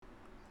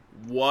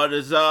What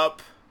is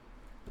up,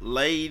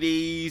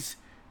 ladies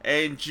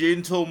and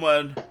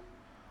gentlemen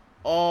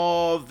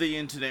of the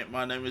internet?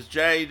 My name is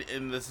Jade,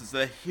 and this is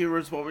the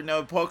Heroes What We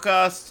Know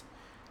podcast,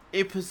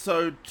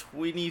 episode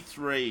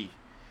 23.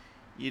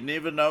 You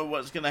never know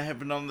what's going to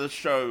happen on this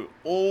show.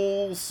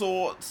 All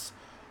sorts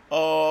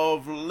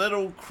of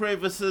little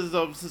crevices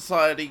of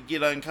society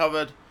get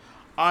uncovered.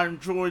 I'm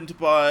joined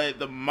by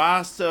the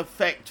master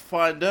fact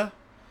finder,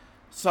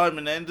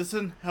 Simon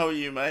Anderson. How are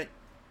you, mate?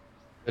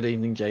 Good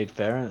evening, Jade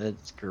Farah.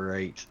 It's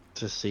great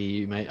to see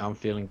you, mate. I'm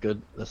feeling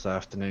good this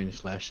afternoon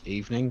 /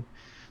 evening.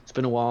 It's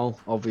been a while.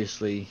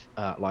 Obviously,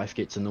 life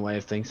gets in the way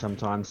of things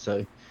sometimes,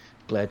 so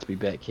glad to be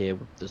back here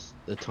with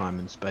the time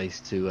and space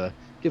to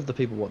give the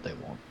people what they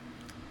want.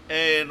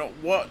 And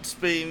what's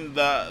been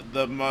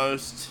the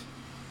most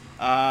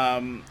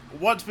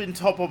what's been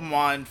top of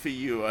mind for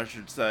you, I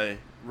should say,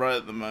 right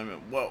at the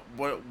moment?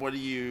 What are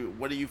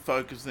you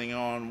focusing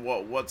on?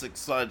 What's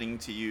exciting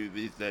to you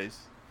these days?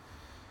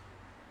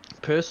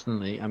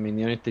 Personally, I mean,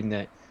 the only thing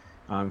that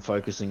I'm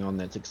focusing on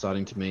that's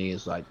exciting to me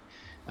is like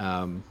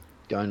um,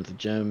 going to the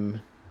gym,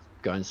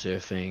 going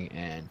surfing,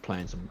 and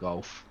playing some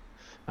golf.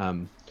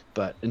 Um,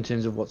 but in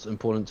terms of what's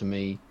important to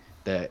me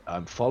that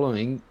I'm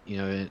following,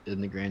 in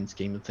the grand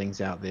scheme of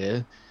things out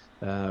there,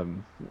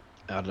 um,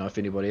 I don't know if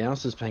anybody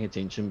else is paying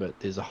attention, but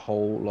there's a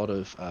whole lot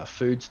of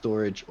food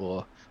storage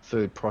or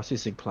food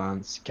processing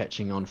plants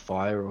catching on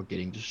fire or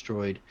getting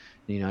destroyed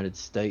in the United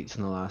States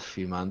in the last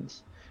few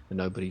months, and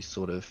nobody's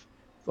sort of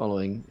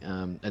following.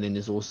 And then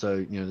there's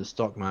also, the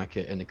stock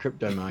market and the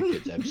crypto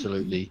markets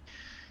absolutely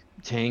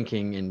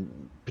tanking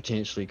and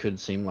potentially could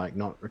seem like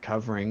not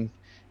recovering.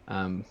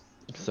 Um,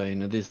 so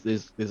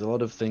there's a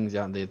lot of things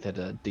out there that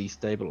are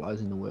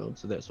destabilizing the world.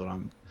 So that's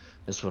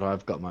what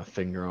I've got my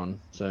finger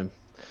on. So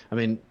I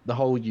mean, the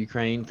whole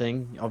Ukraine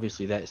thing,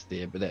 obviously that's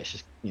there, but that's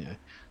just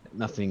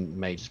nothing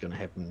major is going to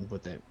happen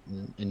with that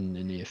in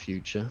the near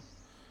future.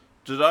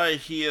 Did I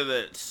hear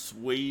that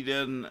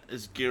Sweden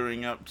is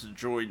gearing up to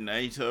join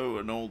NATO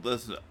and all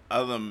this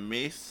other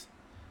mess?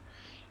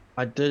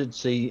 I did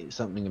see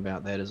something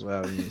about that as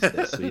well. Yes,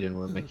 that Sweden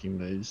were making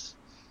moves.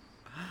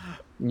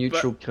 But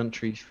Neutral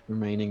countries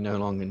remaining no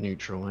longer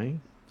neutral, eh?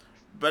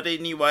 But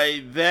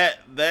anyway, that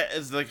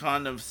is the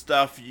kind of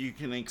stuff you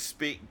can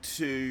expect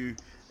to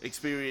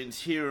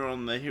experience here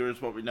on the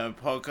Heroes What We Know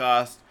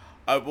podcast.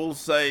 I will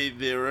say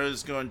there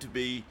is going to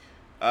be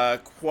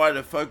quite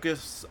a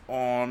focus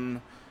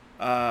on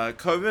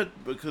COVID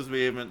because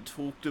we haven't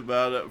talked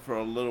about it for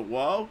a little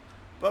while.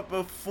 But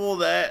before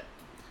that,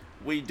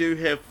 we do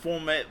have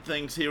format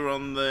things here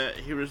on the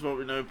Heroes What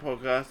We Know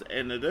podcast,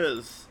 and it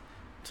is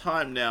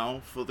time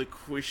now for the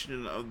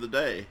question of the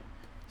day.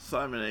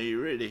 Simon, are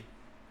you ready?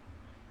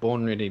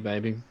 Born ready,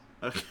 baby.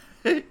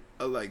 Okay,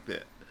 I like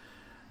that.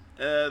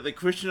 The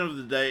question of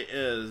the day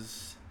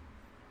is: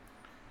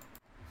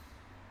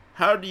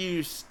 how do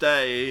you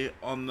stay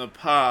on the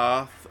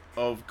path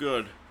of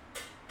good?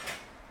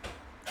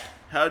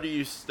 How do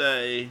you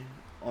stay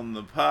on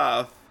the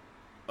path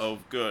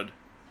of good?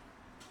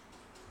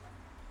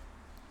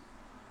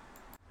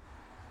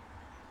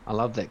 I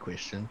love that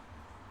question.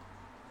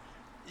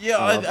 Yeah,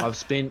 I've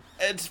spent.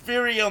 it's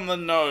very on the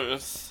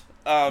nose.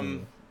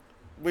 Mm,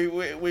 We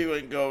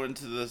won't go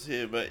into this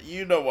here, but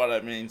you know what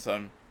I mean,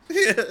 son.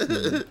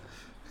 mm.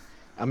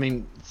 I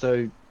mean,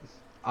 so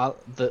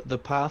the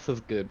path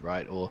of good,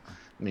 right? Or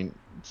I mean,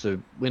 so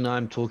when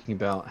I'm talking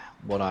about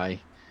what I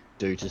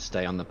do to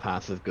stay on the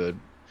path of good,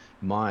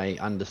 my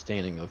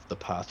understanding of the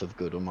path of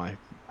good, or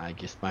I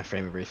guess my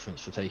frame of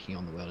reference for taking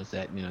on the world is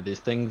that there's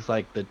things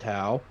like the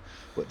Tao,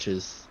 which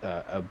is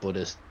a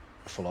Buddhist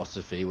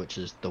philosophy, which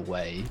is the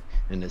way,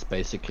 and it's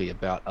basically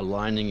about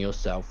aligning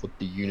yourself with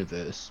the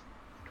universe,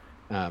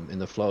 in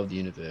the flow of the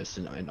universe,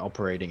 and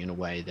operating in a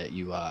way that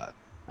you are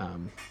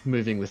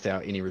moving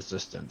without any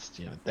resistance.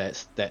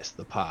 That's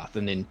the path.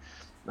 And then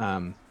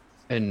um,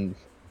 in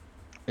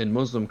in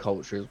Muslim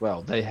culture as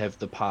well, they have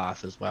the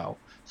path as well.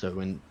 So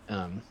when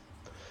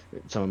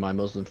some of my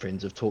Muslim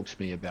friends have talked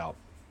to me about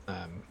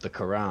the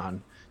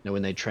Quran,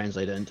 when they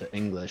translate it into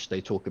English,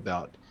 they talk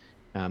about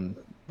um,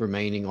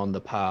 remaining on the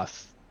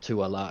path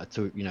to Allah,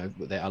 to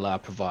that Allah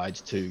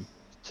provides to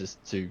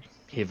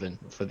heaven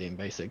for them,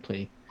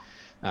 basically.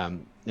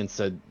 And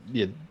so,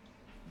 yeah,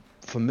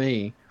 for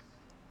me,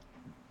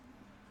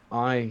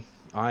 I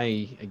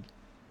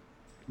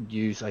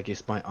use, I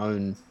guess, my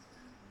own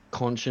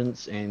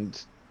conscience and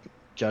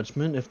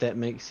judgment, if that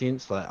makes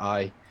sense. Like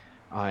I,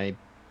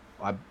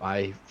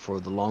 I for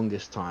the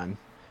longest time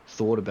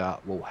thought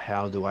about, well,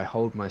 how do I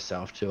hold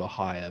myself to a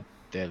higher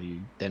value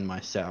than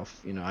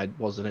myself? I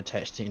wasn't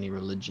attached to any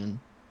religion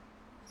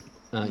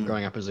Mm.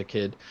 growing up as a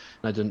kid,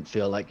 and I didn't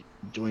feel like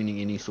joining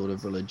any sort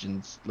of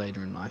religions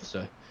later in life. So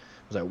I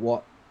was like,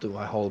 what do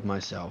I hold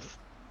myself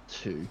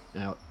to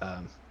now,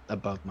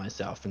 above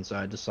myself? And so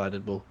I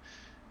decided, well,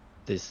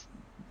 there's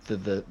the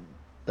the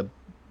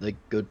the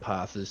good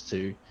path is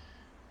to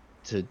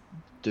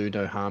do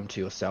no harm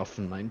to yourself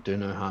and like do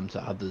no harm to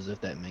others,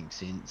 if that makes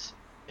sense.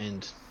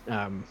 And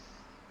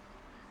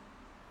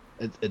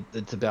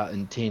it's about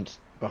intent.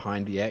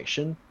 behind the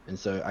action, and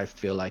so I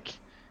feel like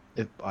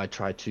if I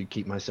try to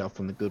keep myself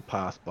on the good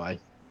path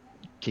by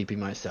keeping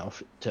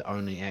myself to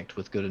only act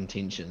with good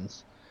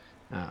intentions,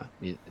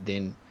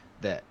 then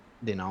that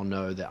then I'll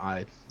know that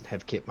I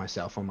have kept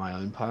myself on my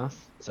own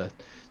path. So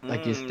I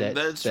guess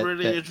That's that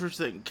really that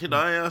interesting. Can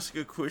I ask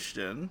a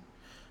question?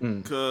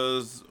 mm,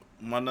 Because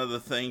one of the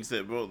things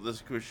that brought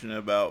this question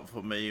about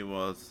for me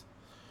was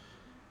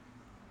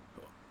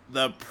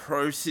the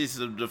process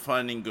of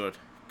defining good.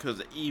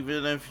 Because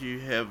even if you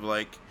have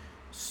like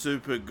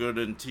super good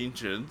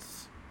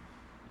intentions,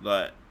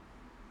 like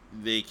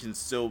there can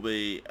still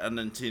be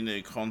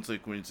unintended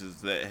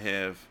consequences that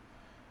have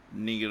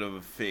negative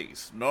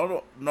effects.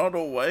 Not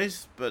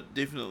always, but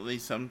definitely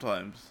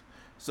sometimes.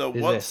 So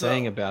there's that what's the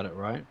saying about it,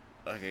 right?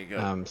 okay?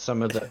 Go.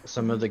 Some of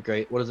the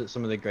great what is it?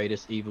 Some of the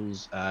greatest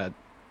evils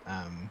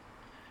um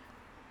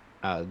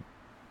are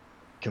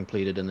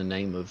completed in the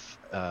name of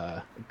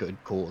a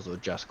good cause or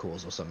just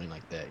cause or something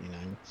like that, you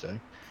know. So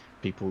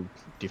people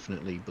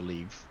definitely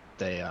believe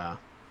they are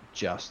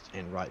just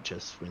and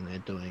righteous when they're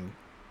doing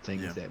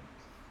Yeah. things that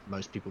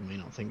most people may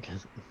not think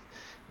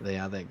they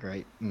are that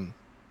great.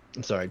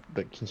 I'm sorry,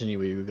 but continue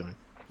where you were going.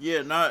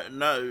 Yeah. No.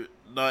 No.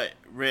 Like,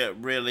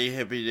 really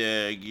happy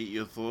to get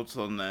your thoughts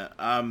on that.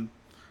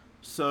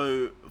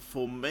 So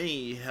for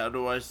me, how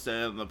do I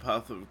stay on the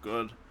path of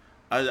good?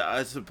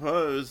 I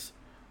suppose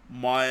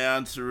my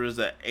answer is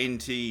an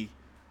anti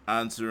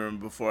answer, and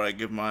before I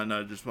give mine,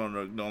 I just want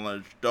to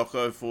acknowledge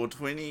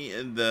Doco420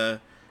 in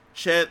the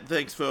chat.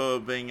 Thanks for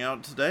being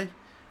out today.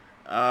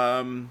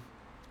 Um,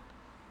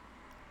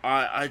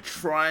 I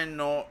try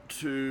not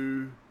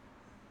to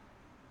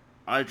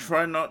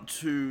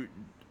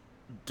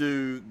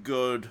do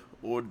good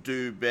or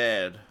do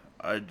bad.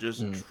 I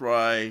just Mm,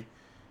 try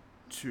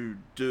to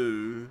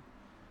do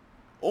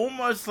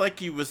almost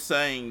like you were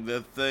saying,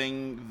 the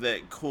thing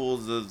that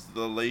causes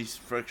the least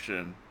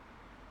friction,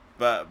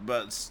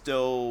 but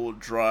still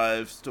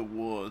drives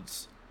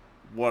towards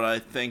what I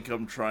think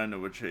I'm trying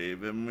to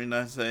achieve. And when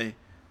I say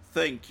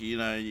think,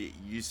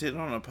 you set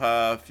on a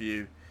path,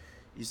 you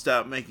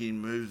start making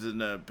moves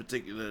in a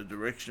particular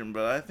direction.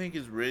 But I think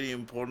it's really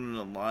important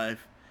in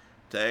life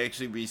to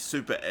actually be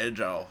super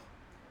agile.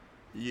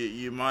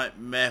 You might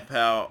map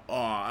out, oh,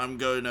 I'm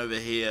going over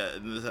here,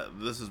 and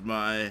this is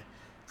my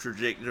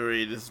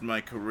trajectory, this is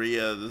my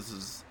career, this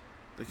is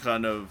the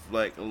kind of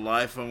like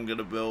life I'm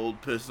gonna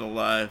build, personal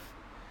life.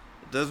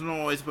 It doesn't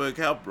always work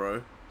out,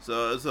 bro.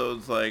 So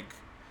it's like,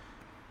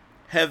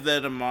 have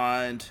that in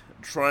mind.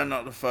 Try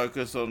not to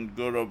focus on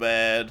good or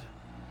bad,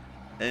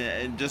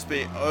 and just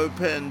be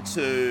open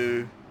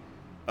to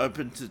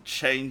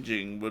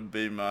changing would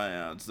be my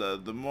answer.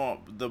 The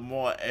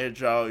more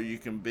agile you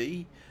can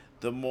be,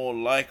 the more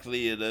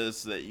likely it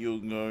is that you're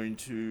going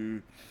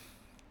to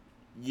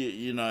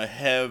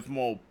have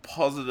more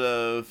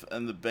positive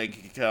in the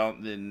bank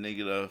account than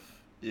negative.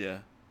 Yeah,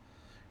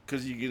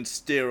 because you can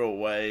steer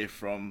away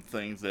from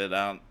things that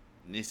aren't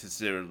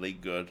necessarily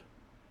good.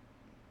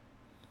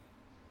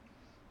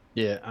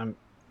 yeah,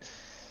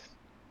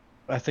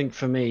 I think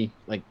for me,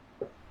 like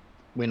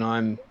when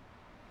I'm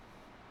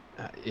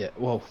yeah,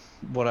 well,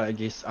 what I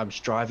guess I'm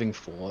striving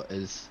for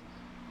is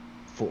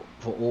for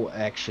all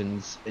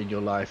actions in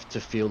your life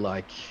to feel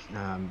like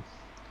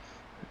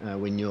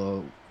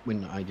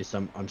when I guess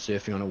I'm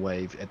surfing on a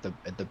wave at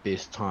the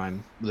best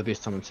time. The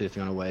best time I'm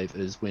surfing on a wave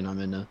is when I'm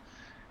in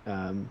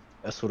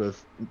a sort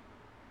of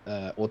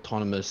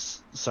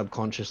autonomous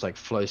subconscious like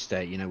flow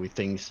state, you know, where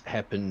things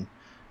happen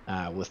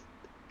with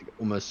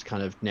almost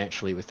kind of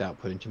naturally without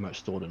putting too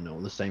much thought in it.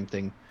 Or the same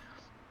thing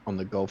on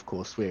the golf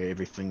course where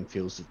everything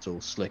feels it's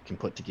all slick and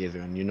put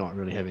together and you're not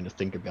really having to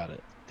think about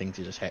it. Things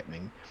are just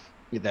happening.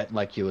 That,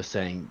 like you were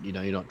saying, you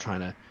know, you're not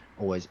trying to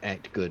always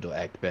act good or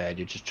act bad.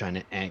 You're just trying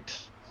to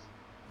act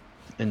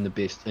in the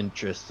best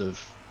interest of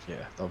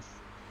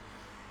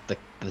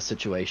the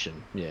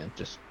situation. Yeah,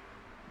 just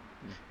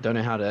don't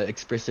know how to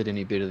express it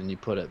any better than you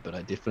put it, but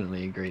I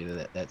definitely agree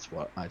that that's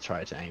what I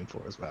try to aim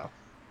for as well.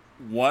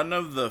 One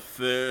of the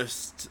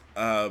first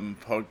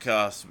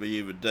podcasts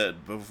we ever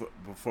did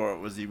before it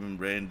was even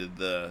branded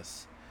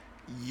this,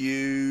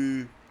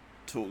 you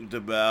talked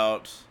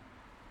about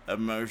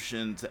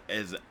emotions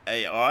as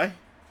AI,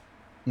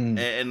 Mm.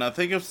 and I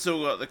think I've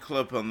still got the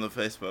clip on the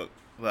Facebook,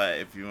 like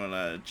if you want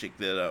to check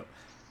that out.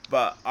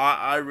 But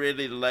I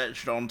really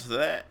latched onto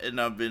that, and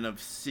I've been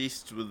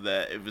obsessed with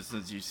that ever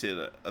since you said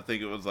it. I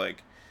think it was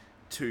like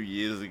 2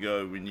 years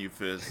ago when you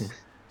first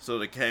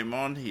sort of came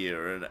on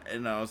here,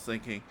 and I was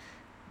thinking,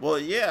 well,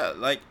 yeah,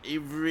 like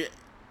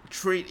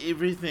treat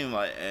everything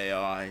like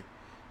AI.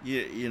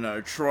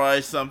 Try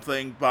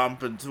something,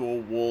 bump into a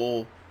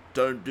wall,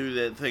 don't do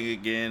that thing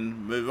again,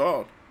 move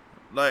on.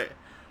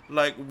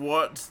 Like,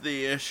 what's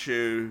the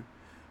issue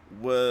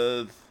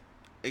with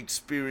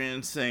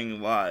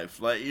experiencing life?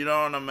 Like, you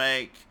don't want to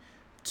make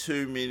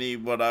too many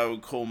what I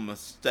would call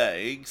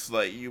mistakes.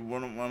 Like, you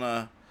wouldn't want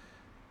to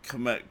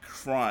commit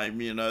crime.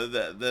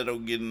 That'll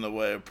get in the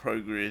way of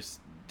progress,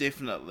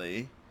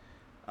 definitely.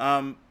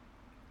 Um,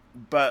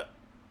 but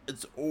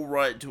it's all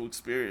right to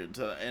experience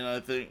it, and I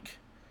think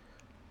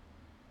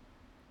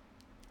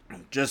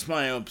just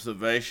my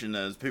observation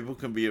is people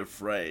can be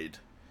afraid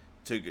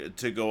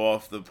to go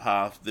off the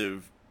path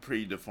they've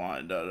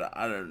predefined.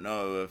 I don't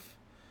know if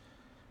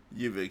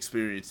you've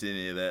experienced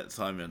any of that,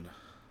 Simon.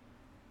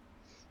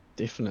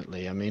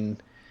 Definitely. I mean,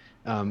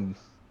 um,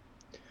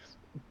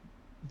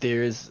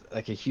 there is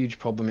like a huge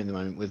problem at the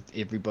moment with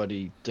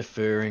everybody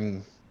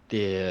deferring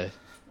their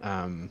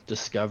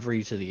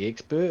discovery to the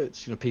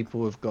experts. You know,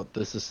 people have got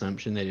this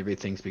assumption that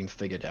everything's been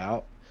figured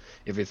out,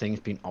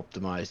 everything's been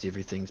optimized,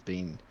 everything's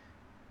been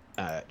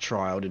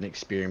trialed and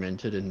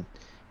experimented,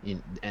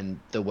 and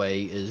the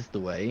way is the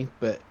way.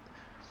 But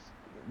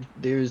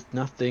there is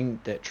nothing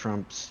that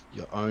trumps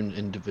your own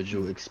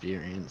individual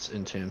experience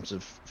in terms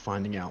of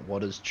finding out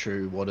what is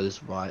true, what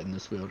is right in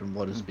this world, and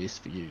what is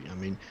best for you. I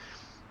mean,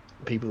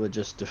 people are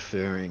just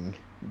deferring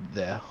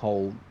their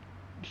whole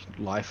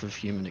life of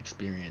human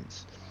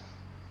experience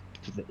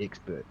to the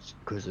experts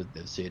because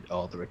they've said,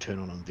 oh, the return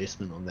on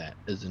investment on that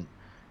isn't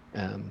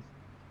um,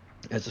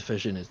 as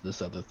efficient as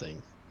this other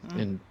thing.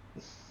 And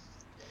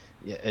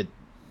yeah, it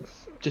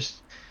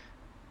just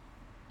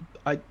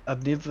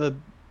I've never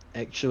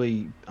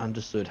actually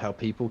understood how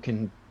people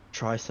can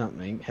try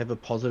something, have a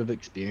positive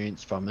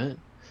experience from it,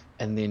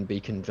 and then be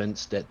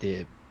convinced that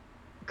they're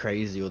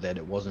crazy or that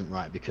it wasn't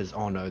right because,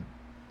 oh no,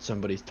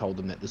 somebody's told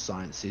them that the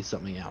science says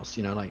something else.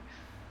 You know, like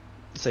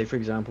say for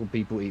example,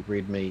 people eat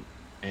red meat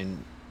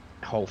and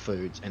whole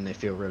foods and they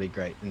feel really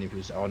great, and then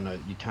people say, oh no,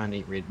 you can't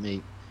eat red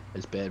meat,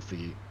 it's bad for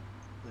you.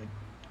 Like,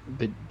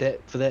 but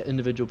that for that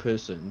individual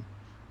person,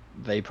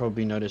 they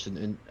probably notice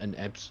an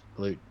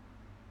absolute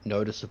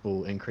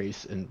noticeable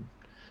increase in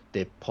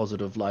their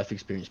positive life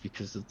experience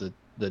because of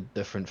the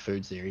different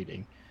foods they're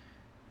eating.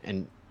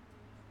 And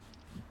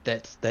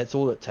that's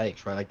all it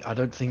takes, right? Like I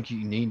don't think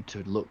you need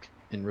to look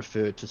and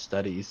refer to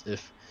studies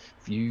if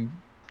you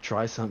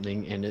try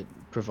something and it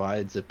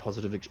provides a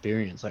positive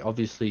experience. Like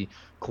obviously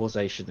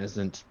causation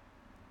isn't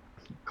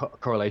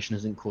correlation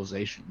isn't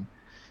causation,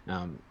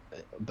 um,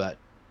 but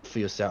for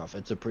yourself,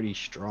 it's a pretty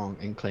strong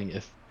inkling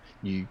if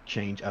you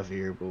change a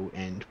variable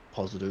and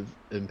positive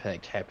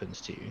impact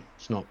happens to you.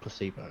 It's not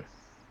placebo.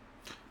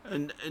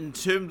 And in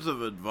terms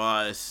of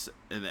advice,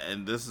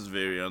 and this is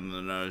very on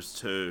the nose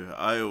too,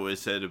 I always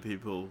say to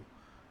people,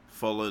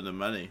 follow the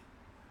money.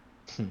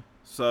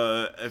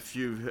 So if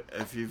you've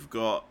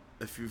got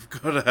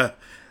a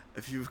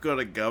if you've got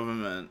a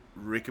government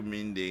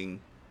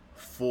recommending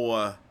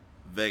 4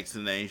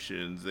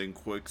 vaccinations in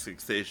quick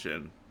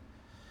succession,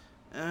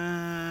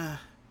 uh,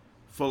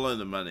 follow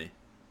the money.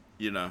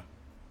 You know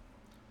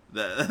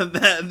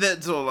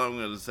that's all I'm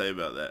going to say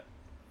about that.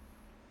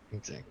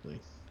 Exactly.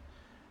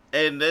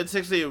 And that's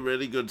actually a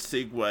really good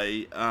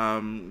segue,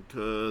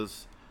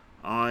 because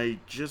I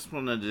just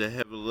wanted to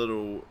have a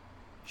little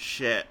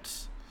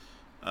chat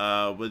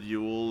with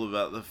you all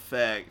about the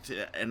fact,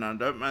 and I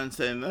don't mind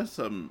saying this.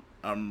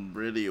 I'm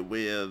really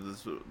aware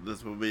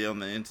this will be on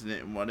the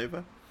internet and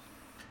whatever.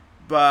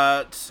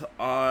 But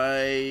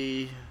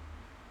I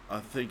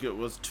think it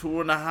was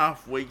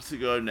 2.5 weeks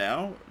ago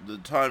now. The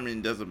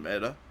timing doesn't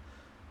matter.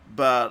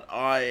 But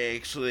I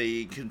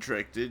actually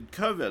contracted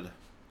COVID,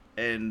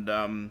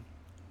 and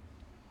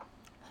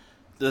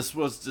this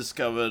was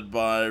discovered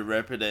by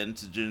rapid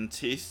antigen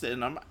test,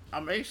 and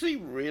I'm actually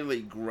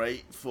really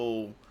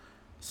grateful,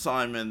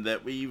 Simon,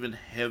 that we even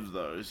have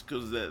those,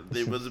 because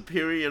there was a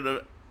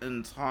period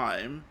in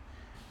time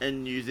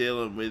in New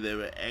Zealand where they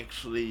were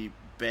actually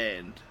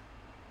banned.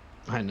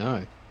 I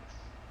know.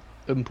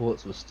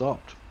 Imports were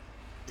stopped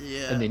and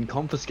Yeah, then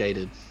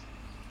confiscated.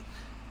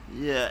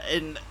 yeah,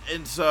 and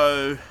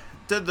so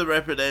did the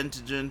rapid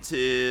antigen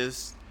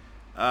test,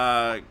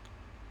 uh,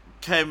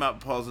 came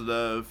up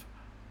positive.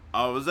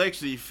 I was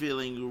actually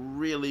feeling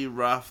really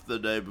rough the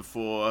day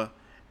before,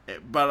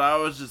 but I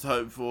was just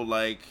hopeful,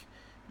 like,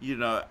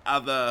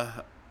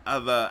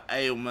 other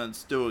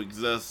ailments do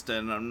exist,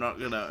 and I'm not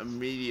gonna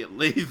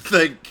immediately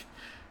think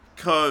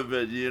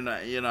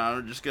COVID.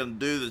 I'm just gonna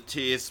do the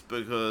test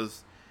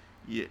because,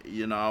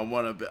 I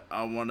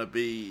want to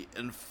be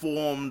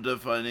informed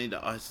if I need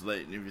to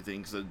isolate and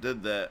everything. So I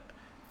did that.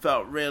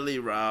 Felt really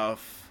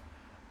rough.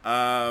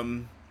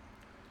 Um,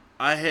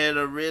 I had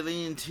a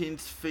really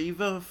intense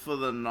fever for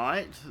the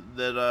night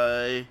that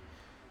I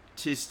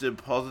tested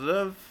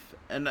positive,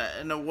 and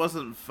it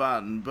wasn't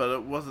fun, but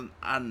it wasn't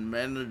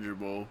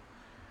unmanageable.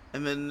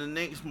 And then the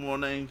next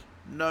morning,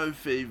 no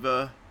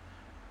fever,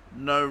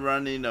 no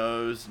runny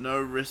nose,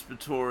 no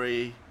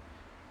respiratory,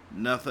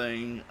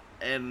 nothing,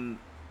 and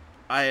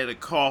I had a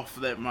cough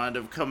that might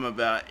have come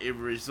about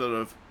every sort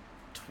of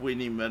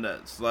 20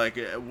 minutes. Like,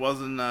 it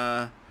wasn't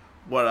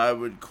what I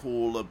would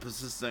call a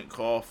persistent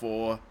cough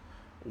or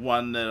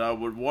one that I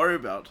would worry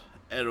about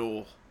at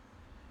all.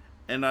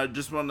 And I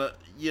just want to,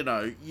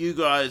 you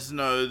guys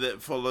know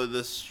that follow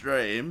this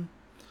stream,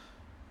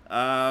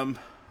 um,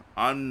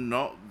 I'm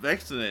not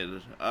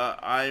vaccinated.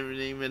 I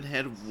haven't even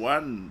had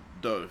 1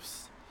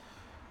 dose.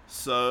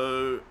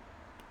 So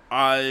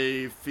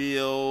I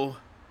feel,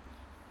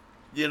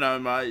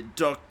 my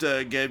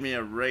doctor gave me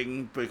a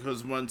ring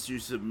because once you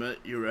submit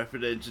your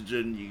rapid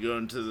antigen, you go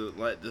into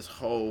this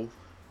whole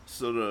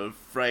sort of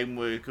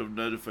framework of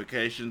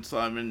notification,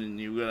 Simon, and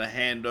you're going to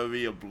hand over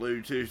your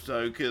Bluetooth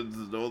tokens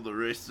and all the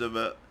rest of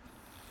it.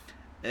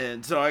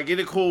 And so I get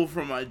a call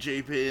from my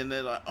GP, and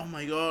they're like, oh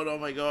my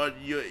god,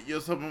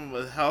 you're someone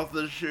with health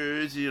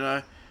issues, you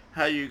know,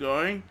 how you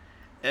going?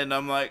 And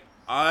I'm like,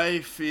 I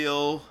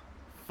feel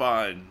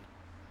fine.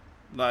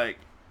 Like,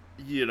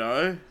 you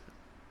know,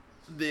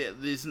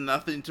 there's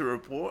nothing to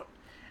report.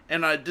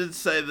 And I did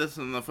say this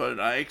on the phone,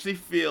 I actually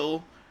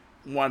feel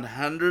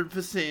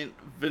 100%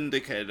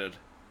 vindicated.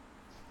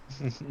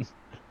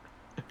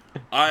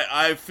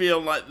 I feel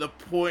like the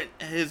point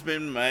has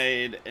been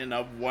made and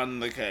I've won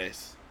the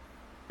case.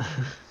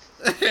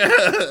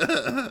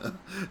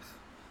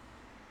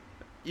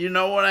 You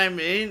know what I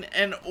mean?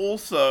 And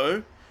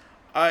also,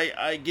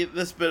 I get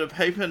this bit of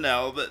paper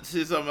now that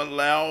says I'm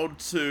allowed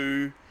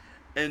to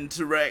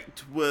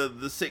interact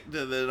with the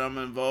sector that I'm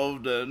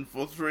involved in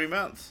for 3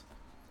 months.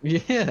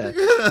 Yeah,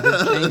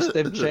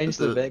 they've changed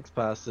the Vex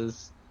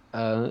passes,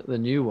 the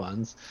new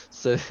ones,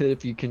 so that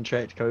if you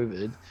contract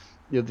COVID,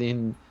 you'll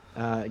then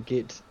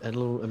get a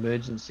little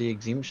emergency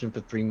exemption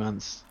for 3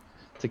 months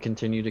to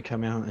continue to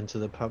come out into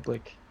the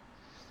public.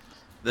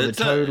 For That's it.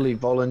 the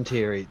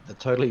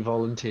totally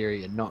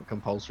voluntary and not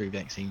compulsory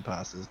vaccine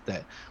passes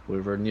that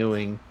we're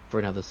renewing for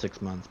another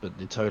 6 months, but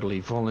they're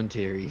totally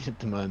voluntary at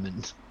the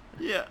moment.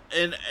 Yeah,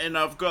 and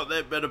I've got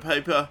that bit of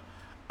paper.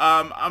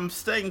 I'm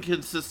staying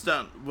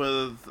consistent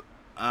with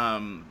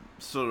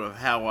sort of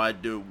how I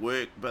do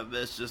work, but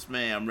that's just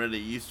me. I'm really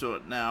used to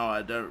it now.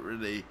 I don't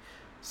really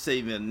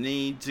see the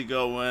need to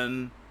go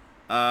in.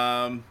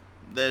 Um,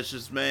 that's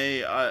just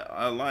me.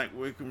 I like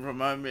working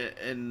from home,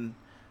 and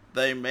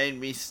they made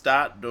me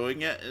start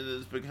doing it. It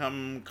has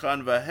become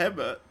kind of a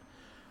habit.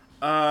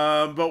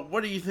 But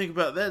what do you think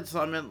about that,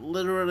 Simon?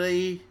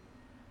 Literally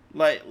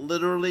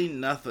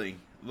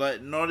nothing.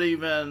 Like, not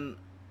even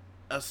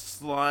a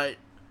slight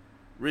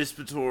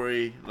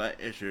respiratory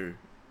issue,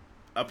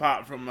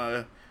 apart from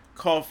a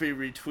cough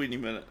every 20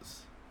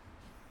 minutes.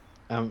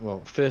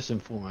 Well, first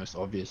and foremost,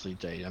 obviously,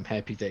 Jade, I'm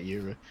happy that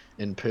you're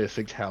in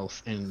perfect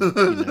health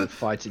and,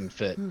 fighting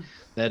fit.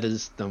 That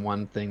is the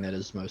one thing that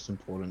is most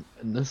important.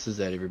 And this is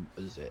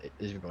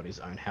everybody's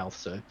own health.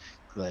 So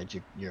glad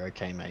you're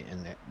okay, mate,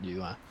 and that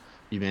you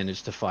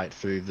managed to fight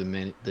through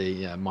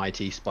the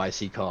mighty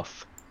spicy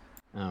cough,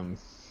 um,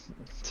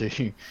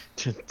 to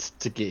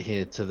to get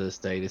here to this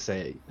day to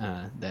say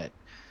that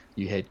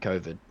you had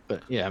COVID.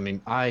 But yeah, I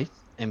mean, I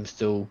am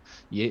still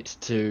yet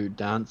to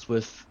dance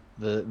with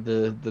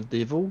the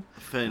devil. Um,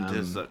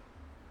 Fantastic.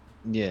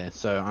 yeah,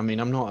 so I mean,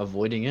 I'm not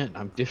avoiding it.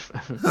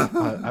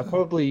 I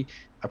probably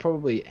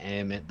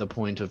am at the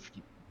point of,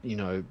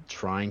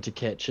 trying to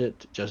catch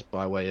it just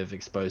by way of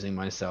exposing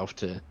myself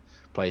to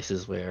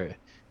places where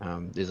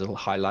there's a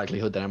high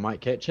likelihood that I might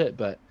catch it,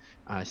 but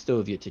I still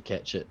have yet to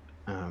catch it.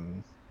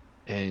 And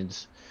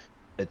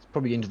it's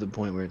probably getting to the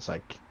point where it's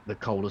like the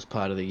coldest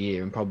part of the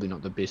year and probably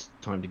not the best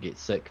time to get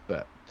sick,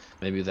 but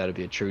maybe that'll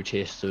be a true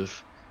test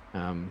of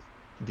um,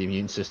 the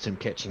immune system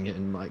catching it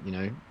in, like,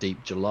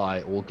 deep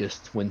July,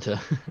 August, winter.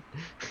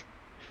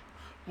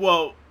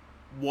 Well,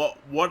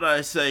 what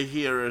I say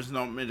here is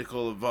not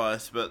medical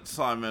advice, but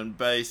Simon,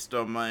 based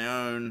on my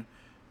own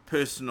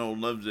personal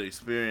lived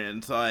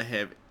experience, I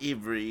have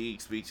every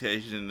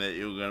expectation that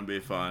you're going to be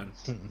fine.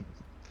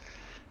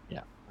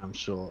 Yeah, I'm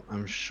sure.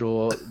 I'm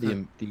sure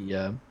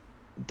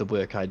the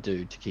work I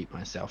do to keep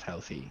myself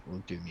healthy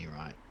will do me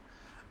right.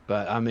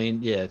 But I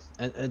mean, yeah,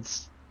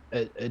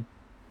 it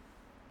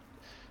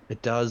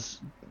it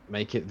does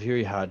make it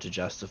very hard to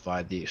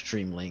justify the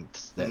extreme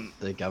lengths that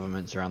the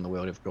governments around the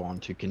world have gone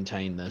to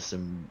contain this,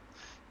 and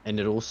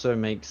it also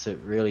makes it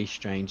really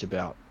strange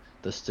about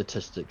the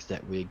statistics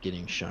that we're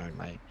getting shown.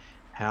 Like,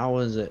 how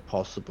is it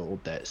possible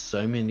that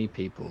so many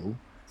people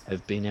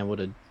have been able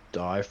to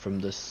die from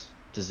this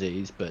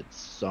disease, but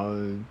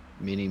so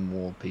many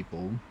more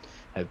people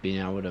have been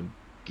able to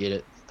get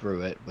it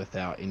through it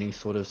without any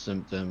sort of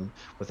symptom,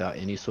 without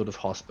any sort of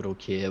hospital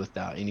care,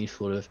 without any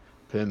sort of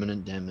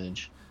permanent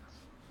damage?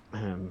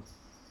 Um,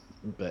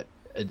 but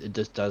it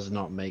just does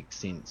not make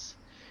sense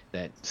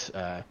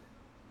that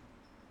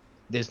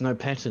there's no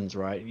patterns,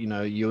 right?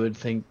 You would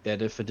think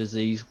that if a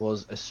disease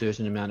was a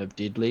certain amount of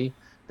deadly,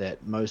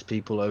 that most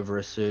people over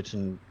a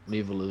certain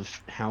level of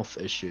health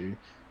issue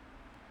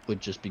would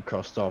just be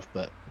crossed off.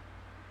 But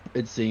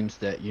it seems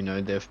that,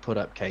 they've put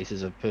up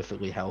cases of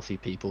perfectly healthy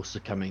people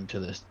succumbing to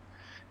this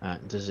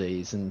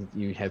disease, and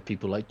you have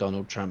people like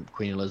Donald Trump,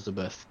 Queen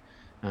Elizabeth,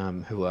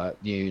 who are,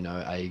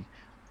 a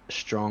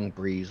strong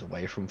breeze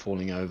away from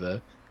falling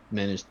over,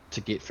 managed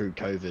to get through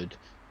COVID,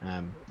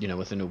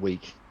 within a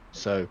week.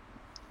 So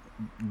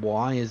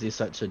why is there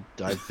such a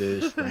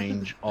diverse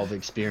range of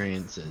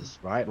experiences,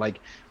 right? Like,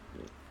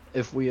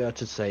 if we are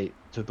to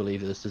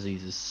believe that this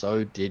disease is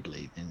so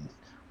deadly, then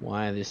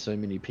why are there so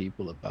many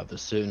people above a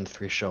certain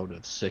threshold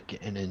of sick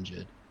and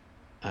injured,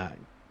 uh,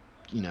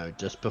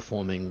 just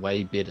performing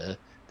way better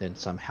than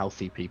some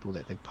healthy people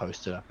that they've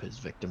posted up as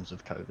victims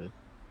of COVID?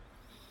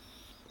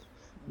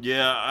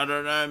 Yeah, I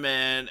don't know,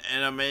 man.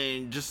 And I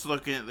mean, just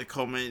looking at the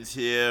comments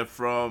here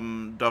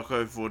from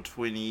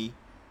Doco420,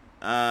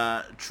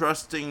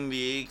 trusting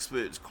the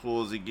experts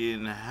clause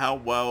again, how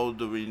well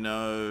do we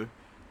know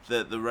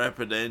that the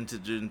rapid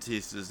antigen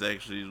test is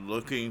actually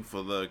looking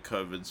for the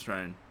COVID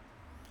strain?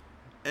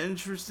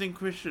 Interesting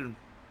question.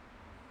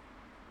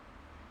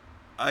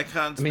 I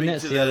can't I mean, speak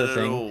that's to the other that at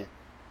thing. all.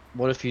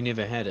 What if you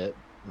never had it,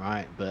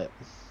 right? But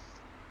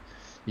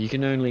you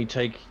can only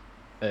take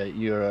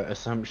your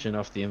assumption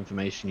off the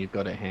information you've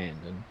got at hand,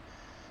 and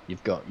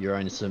you've got your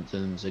own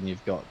symptoms, and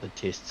you've got the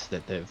tests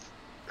that they've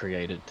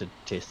created to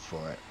test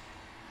for it.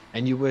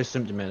 And you were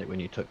symptomatic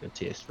when you took the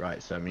test,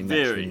 right? So I mean,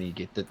 Very,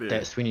 very.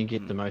 that's when you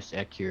get the most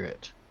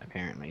accurate,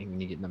 apparently, when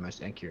you get the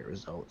most accurate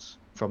results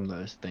from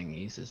those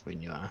thingies is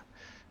when you are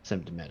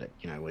symptomatic.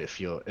 You know,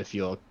 if you're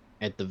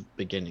at the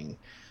beginning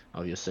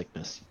of your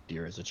sickness,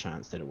 there is a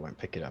chance that it won't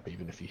pick it up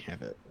even if you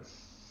have it.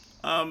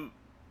 Um,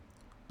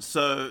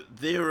 so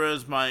there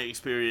is my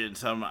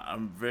experience.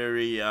 I'm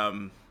very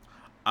I'm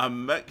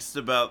mixed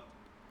about.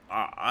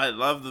 I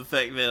love the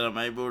fact that I'm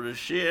able to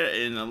share,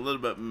 and a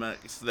little bit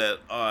mixed that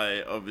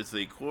I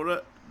obviously caught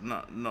it.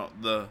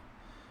 Not the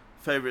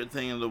favorite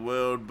thing in the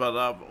world, but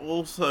I've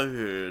also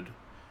heard,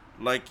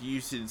 like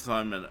you said,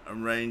 Simon, a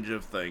range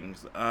of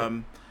things.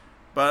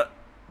 But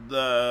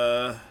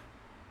the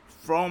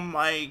from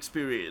my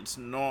experience,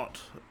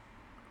 not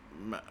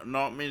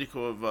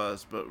medical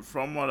advice, but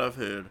from what I've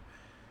heard,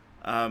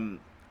 um,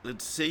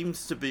 it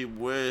seems to be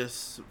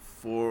worse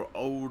for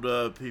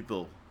older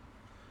people.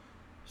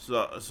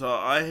 So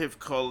I have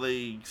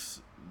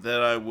colleagues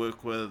that I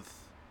work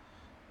with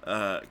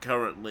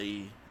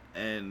currently,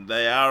 and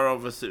they are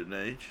of a certain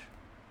age,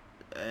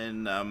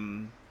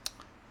 and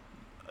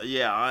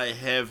yeah, I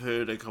have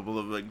heard a couple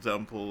of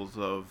examples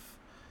of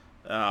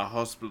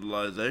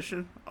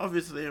hospitalization.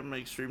 Obviously, I'm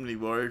extremely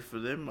worried for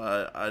them.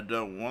 I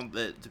don't want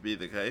that to be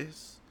the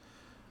case.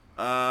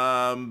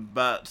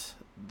 But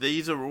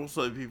these are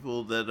also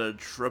people that are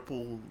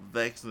triple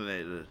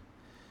vaccinated.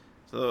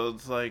 So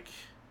it's like,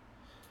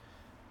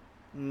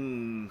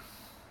 hmm,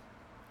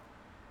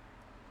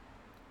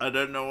 I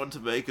don't know what to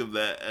make of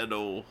that at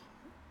all.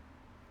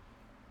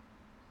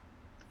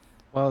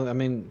 Well, I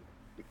mean,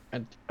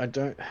 I, I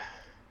don't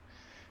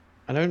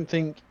I don't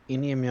think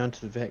any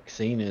amount of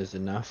vaccine is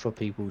enough for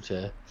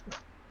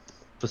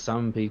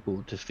some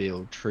people to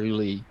feel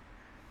truly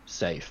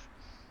safe.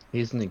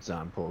 Here's an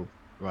example,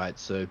 right?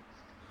 So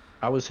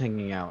I was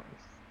hanging out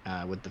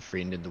with the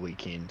friend in the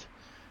weekend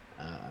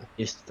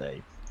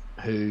yesterday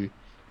who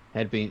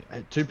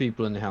two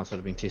people in the household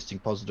had been testing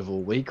positive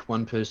all week.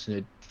 One person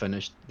had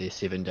finished their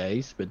 7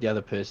 days, but the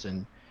other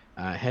person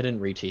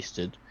hadn't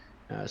retested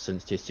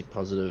since testing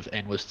positive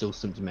and was still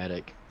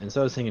symptomatic. And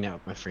so I was hanging out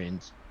with my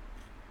friends,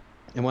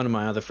 and one of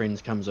my other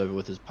friends comes over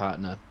with his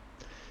partner,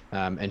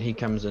 and he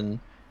comes in,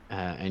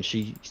 and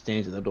she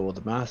stands at the door with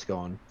the mask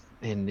on,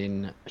 and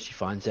then she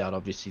finds out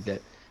obviously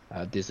that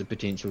there's a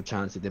potential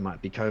chance that there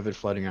might be COVID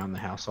floating around the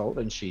household,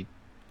 and she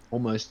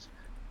almost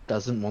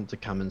doesn't want to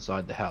come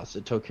inside the house.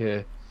 It took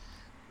her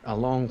a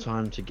long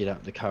time to get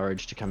up the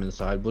courage to come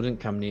inside,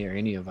 wouldn't come near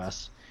any of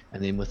us,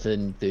 and then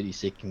within 30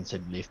 seconds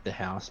had left the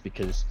house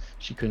because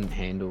she couldn't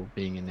handle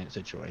being in that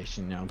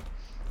situation. Now,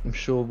 I'm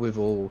sure we've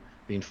all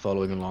been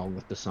following along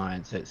with the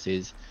science that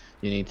says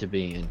you need to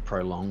be in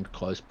prolonged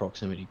close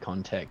proximity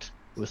contact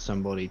with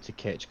somebody to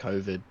catch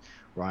COVID,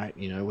 right?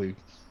 You know, we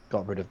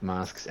got rid of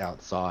masks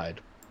outside,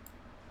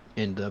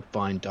 and the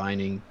fine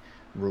dining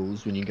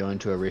rules when you go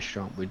into a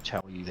restaurant would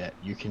tell you that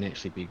you can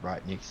actually be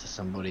right next to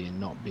somebody and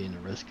not be in a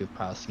risk of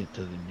passing it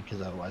to them,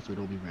 because otherwise we'd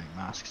all be wearing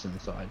masks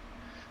inside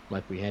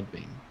like we had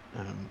been.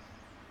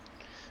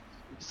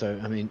 So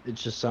I mean,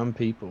 it's just some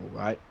people,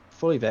 right,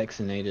 fully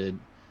vaccinated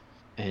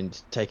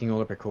and taking all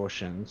the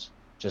precautions,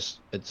 just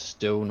it's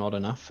still not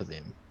enough for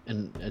them.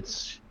 And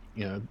it's,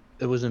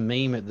 it was a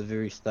meme at the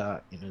very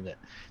start, that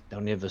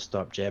they'll never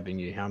stop jabbing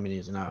you, how many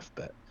is enough?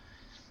 But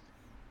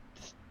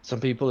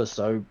some people are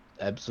so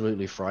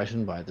absolutely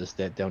frightened by this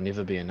that there'll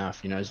never be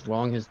enough. As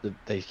long as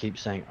they keep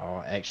saying,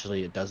 oh,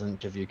 actually, it doesn't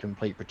give you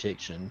complete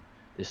protection,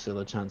 there's still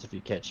a chance of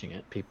you catching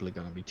it. People are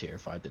going to be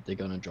terrified that they're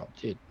going to drop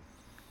dead.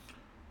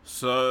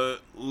 So,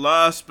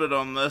 last bit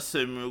on this,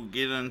 and we'll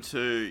get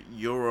into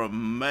your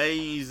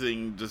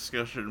amazing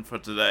discussion for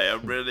today.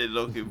 I'm really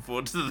looking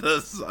forward to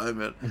this,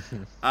 Simon.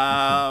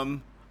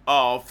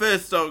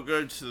 First I'll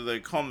go to the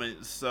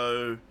comments.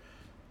 So,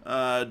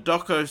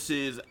 Doco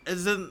says,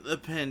 "Isn't the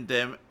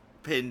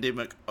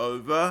pandemic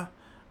over?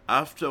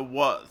 After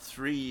what,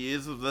 3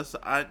 years of this?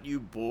 Aren't you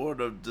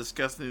bored of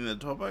discussing the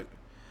topic?"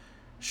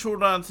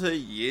 Short answer,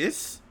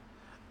 yes.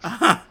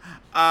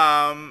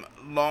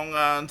 Long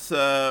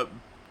answer,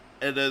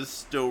 it is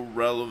still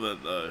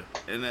relevant though,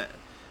 and it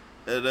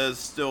is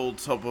still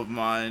top of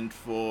mind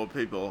for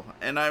people.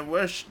 And I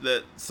wish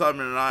that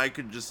Simon and I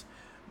could just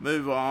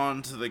move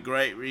on to the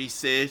Great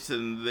Reset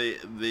and the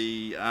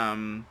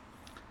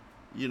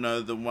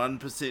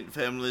 1%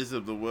 families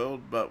of the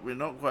world, but we're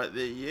not quite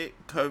there yet.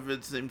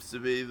 COVID seems to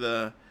be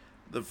the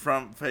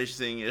front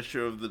facing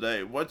issue of the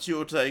day. What's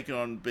your take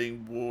on being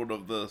bored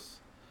of this?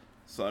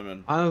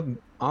 Simon?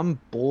 I'm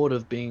bored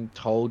of being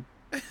told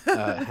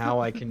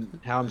how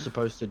I'm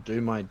supposed to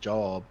do my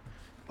job.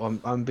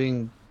 I'm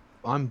being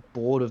I'm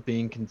bored of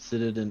being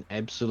considered an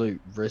absolute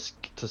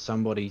risk to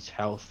somebody's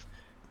health,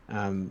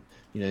 and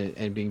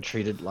being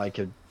treated like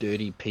a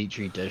dirty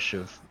petri dish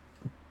of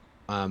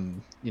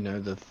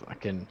the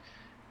fucking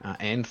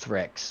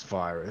anthrax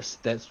virus.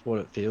 That's what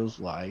it feels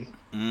like.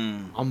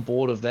 Mm. I'm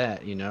bored of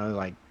that,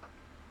 like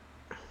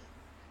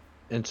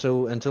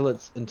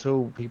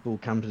until people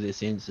come to their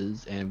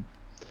senses and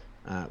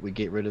we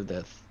get rid of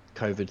the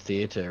COVID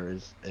theater,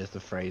 as the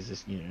phrase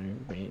is,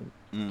 being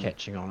Mm.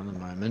 catching on at the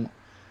moment.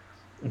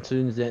 As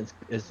soon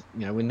as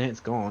when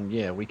that's gone,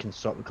 yeah, we can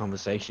stop the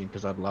conversation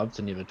because I'd love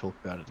to never talk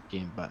about it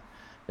again. But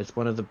it's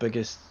one of the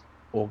biggest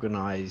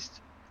organized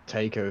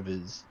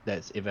takeovers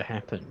that's ever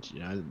happened.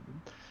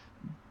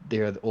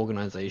 There are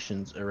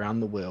organizations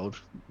around the world.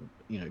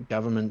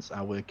 Governments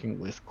are working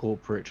with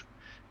corporate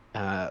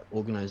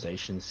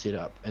organizations set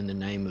up in the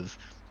name of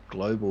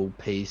global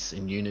peace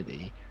and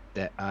unity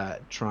that are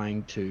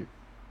trying to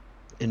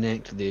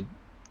enact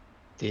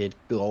their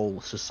goal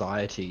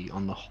society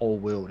on the whole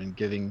world and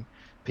giving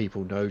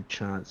people no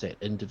chance at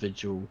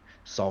individual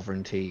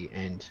sovereignty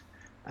and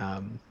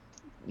um,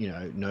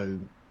 no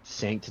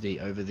sanctity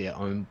over their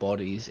own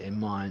bodies and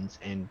minds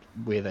and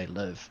where they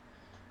live.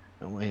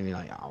 I mean,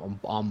 like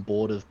I'm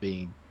bored of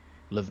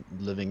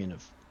living in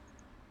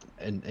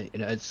and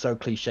it's so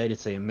cliche to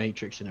say a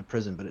matrix in a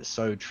prison, but it's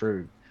so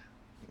true.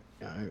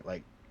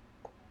 Like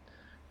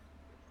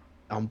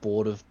I'm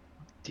bored of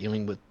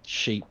dealing with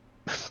sheep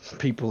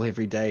people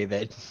every day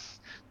that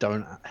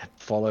don't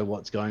follow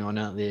what's going on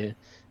out there,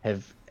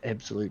 have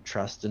absolute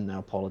trust in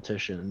our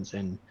politicians,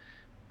 and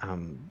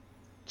um,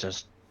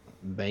 just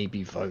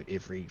maybe vote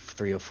every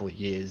 3 or 4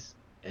 years,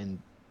 and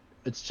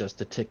it's just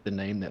to tick the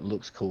name that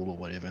looks cool or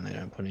whatever, and they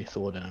don't put any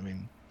thought in. I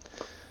mean,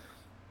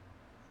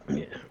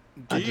 yeah.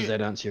 Do Does you?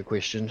 that answer your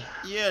question?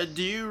 Yeah.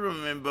 Do you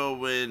remember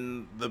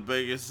when the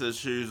biggest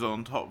issues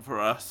on top for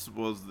us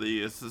was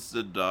the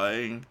assisted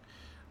dying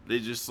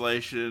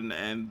legislation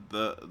and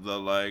the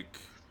like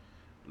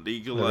The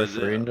legalize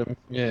referendum?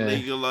 Yeah.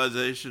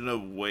 legalization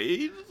of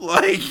weed?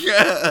 Like,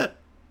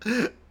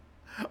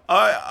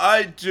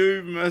 I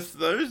do miss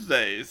those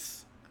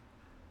days.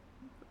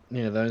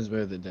 Yeah, those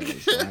were the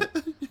days, right?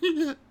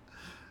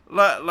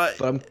 like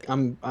But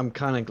I'm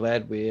kind of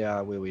glad we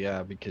are where we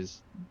are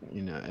because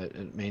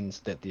it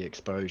means that the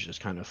exposure is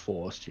kind of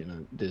forced.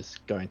 There's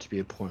going to be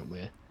a point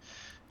where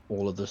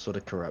all of the sort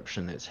of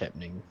corruption that's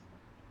happening,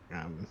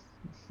 um,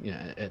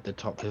 at the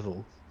top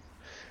level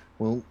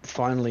will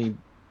finally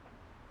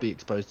be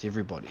exposed to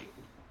everybody.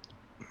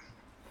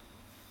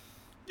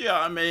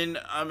 Yeah,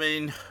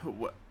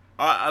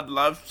 I'd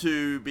love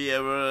to be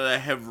able to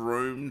have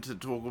room to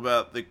talk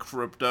about the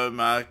crypto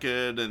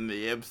market and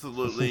the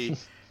absolutely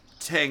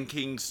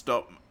tanking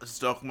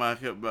stock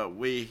market, but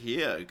we're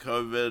here.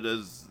 COVID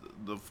is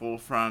the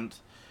forefront,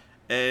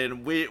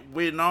 and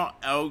we're not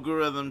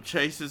algorithm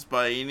chasers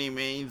by any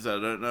means. I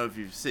don't know if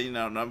you've seen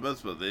our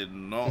numbers, but they're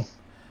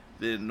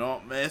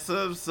not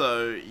massive.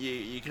 So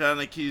you can't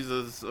accuse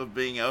us of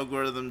being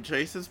algorithm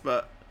chasers,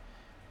 but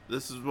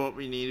this is what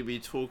we need to be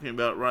talking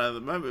about right at the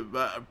moment.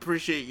 But I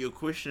appreciate your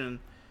question,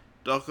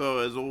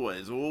 Doco, as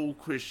always. All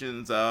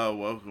questions are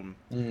welcome.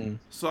 Mm.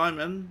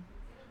 Simon,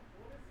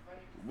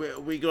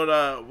 we got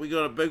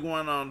a big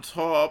one on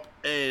top,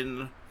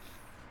 and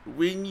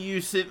when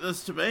you sent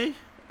this to me,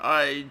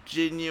 I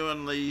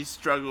genuinely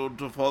struggled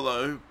to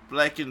follow,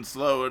 black and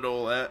slow and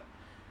all that.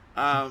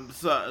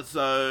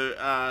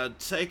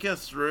 Take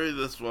us through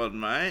this one,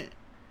 mate.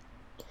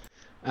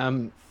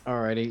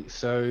 Alrighty.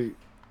 So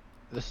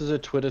this is a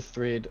Twitter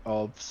thread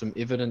of some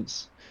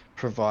evidence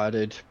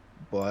provided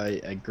by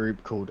a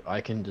group called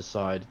I Can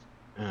Decide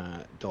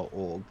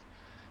 .org,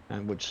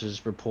 which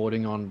is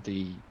reporting on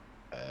the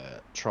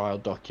trial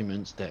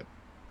documents that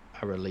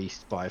are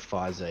released by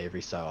Pfizer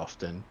every so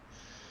often.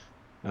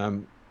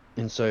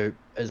 And so,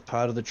 as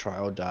part of the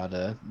trial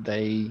data,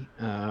 they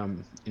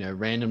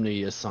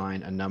randomly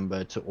assign a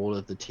number to all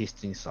of the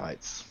testing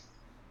sites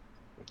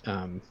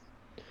um,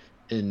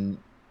 in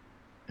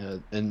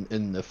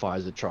in the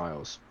Pfizer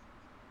trials.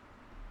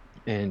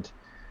 And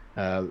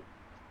uh,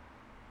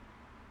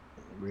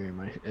 where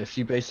am I? If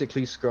you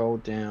basically scroll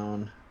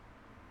down,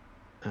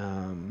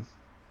 um,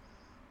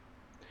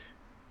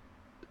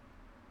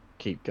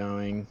 keep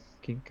going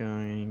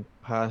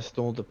past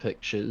all the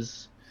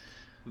pictures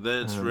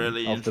That's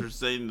really of the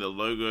interesting. The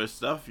logo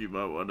stuff. You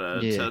might want to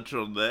yeah. touch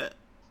on that.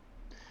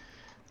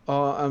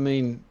 Oh, I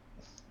mean,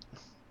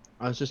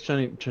 I was just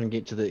trying to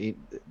get to the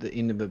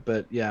end of it,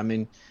 but yeah, I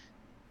mean,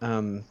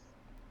 um,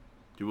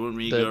 Do you want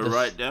me to the go this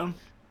right down?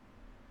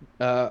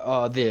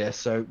 there.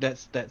 So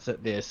that's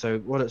it there. So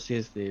what it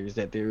says there is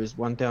that there is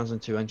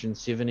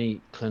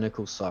 1,270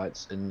 clinical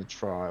sites in the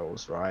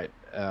trials, right?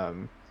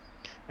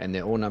 And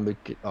they're all numbered.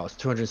 Oh, it's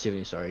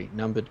 270. Sorry,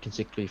 numbered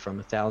consecutively from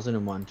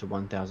 1,001 to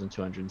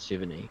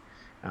 1,270.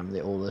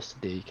 They're all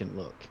listed there. You can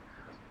look,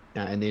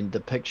 and then the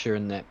picture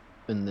in that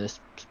in this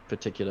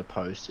particular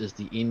post is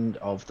the end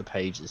of the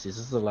page. It says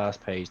this is the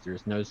last page. There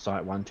is no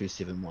site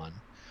 1271.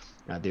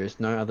 There is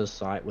no other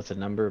site with a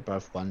number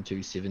above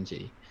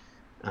 1270.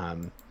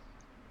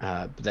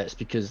 But that's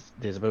because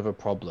there's a bit of a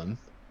problem,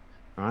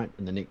 right?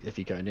 And the next, if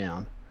you go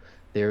down,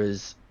 there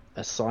is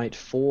a site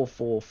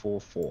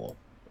 4444.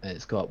 And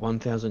it's got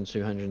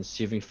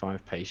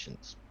 1,275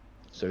 patients.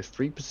 So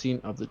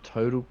 3% of the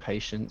total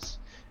patients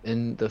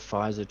in the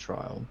Pfizer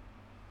trial.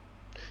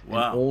 And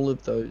Wow. all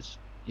of those,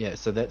 yeah,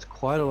 so that's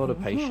quite a lot of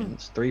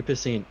patients.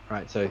 3%,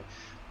 right? So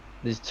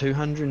there's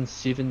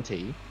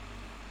 270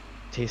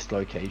 test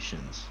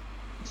locations.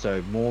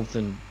 So more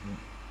than,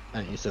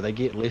 so they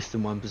get less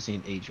than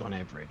 1% each on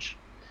average.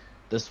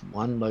 This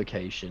one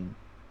location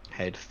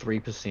had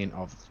 3%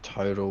 of the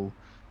total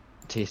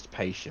test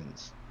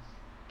patients.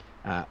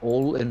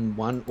 All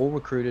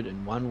recruited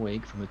in 1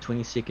 week from the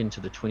 22nd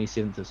to the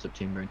 27th of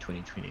September in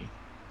 2020.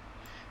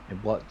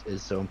 And what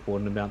is so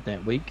important about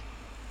that week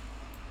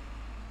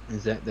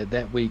is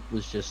that week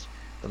was just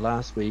the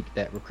last week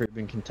that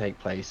recruitment can take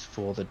place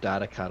for the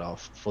data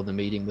cutoff for the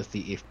meeting with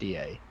the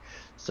FDA.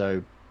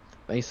 So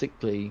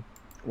basically,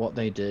 what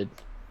they did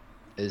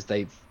is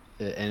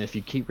and if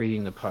you keep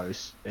reading the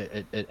post,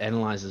 it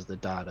analyzes the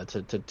data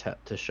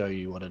to show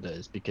you what it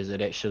is, because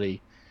it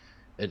actually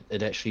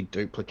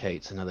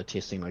duplicates another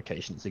testing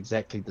location. It's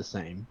exactly the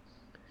same.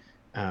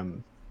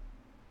 Um,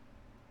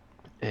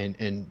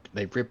 and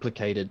they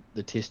replicated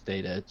the test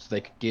data so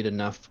they could get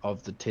enough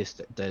of the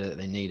test data that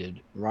they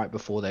needed right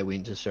before they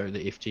went to show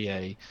the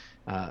FDA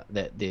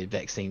that their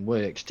vaccine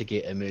works to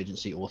get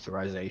emergency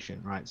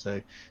authorization, right?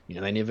 So,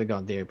 they never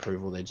got their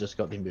approval, they just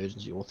got the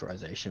emergency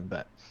authorization.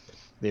 But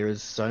there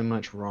is so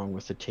much wrong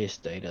with the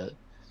test data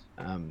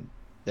um,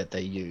 that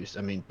they use.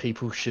 I mean,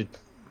 people should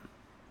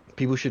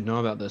know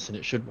about this, and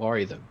it should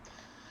worry them.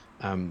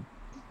 Um,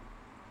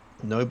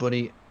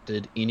 Nobody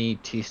did any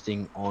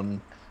testing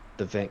on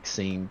the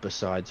vaccine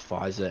besides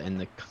Pfizer and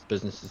the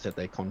businesses that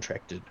they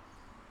contracted.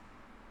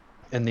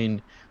 And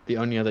then the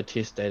only other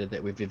test data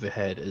that we've ever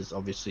had is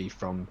obviously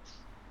from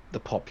the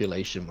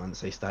population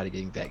once they started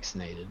getting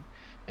vaccinated.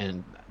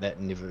 And that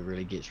never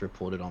really gets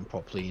reported on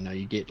properly.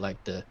 You get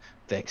like the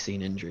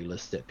vaccine injury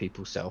list that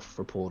people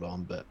self-report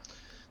on, but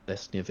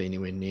that's never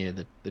anywhere near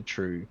the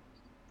true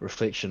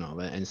reflection of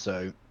it. And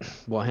so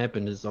what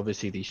happened is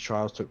obviously these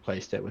trials took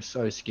place that were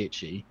so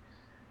sketchy.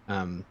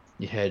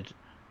 You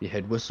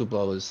had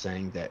whistleblowers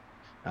saying that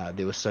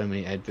there were so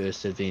many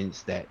adverse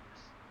events that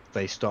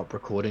they stopped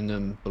recording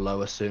them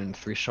below a certain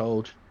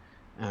threshold.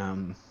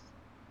 Um,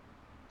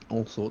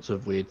 all sorts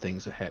of weird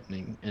things are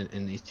happening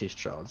in these test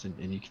trials,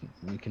 and you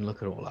can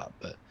look it all up.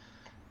 But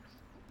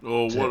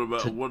Or to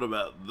to what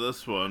about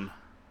this one?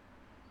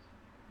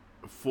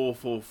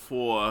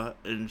 444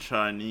 in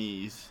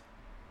Chinese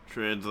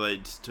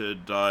translates to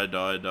die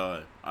die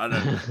die. I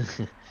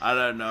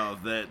don't know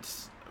if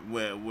that's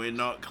we're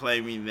not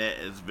claiming that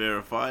as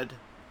verified.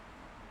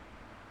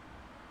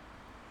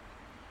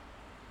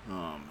 Oh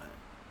man.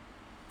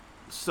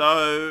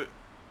 So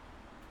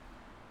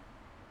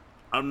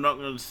I'm not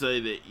going to say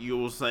that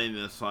you're saying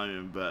this,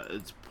 Simon, but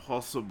it's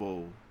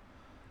possible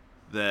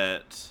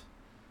that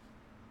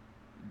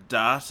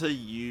data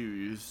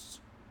used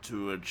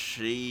to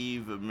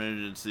achieve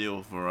emergency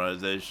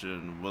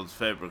authorization was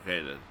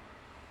fabricated.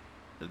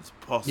 It's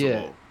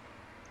yeah. possible.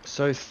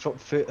 So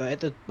at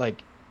the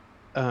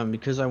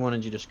because I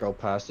wanted you to scroll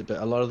past it, but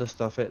a lot of the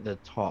stuff at the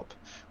top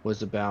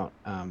was about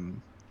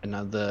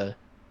another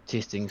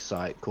testing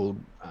site called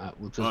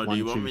which was Oh, do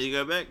you one want two. me to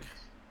go back?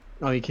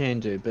 Oh, you can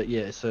do, but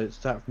yeah, so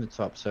start from the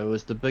top. So it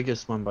was the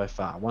biggest one by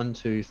far,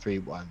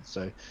 1231.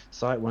 So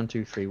site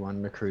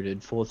 1231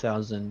 recruited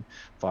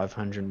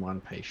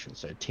 4,501 patients.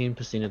 So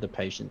 10% of the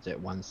patients at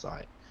one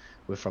site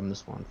were from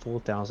this one.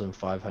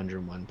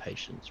 4,501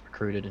 patients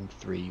recruited in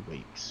 3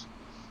 weeks.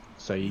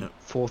 So Yep.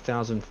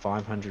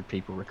 4,500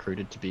 people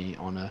recruited to be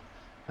on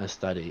a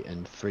study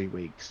in 3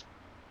 weeks.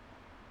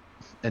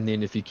 And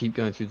then if you keep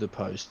going through the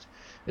post,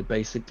 it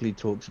basically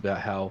talks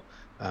about how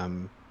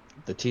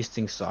the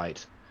testing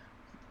site,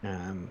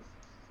 um,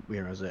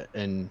 where is it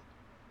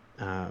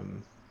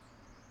um,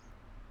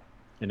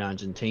 in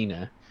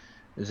Argentina,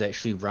 is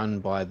actually run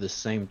by the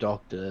same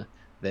doctor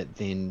that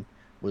then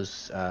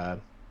was uh,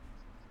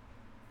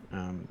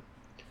 um,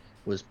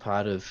 was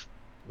part of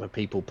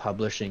people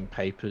publishing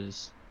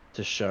papers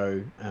to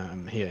show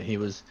here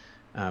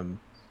um,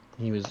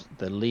 he was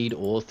the lead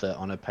author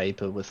on a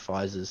paper with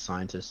Pfizer's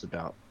scientists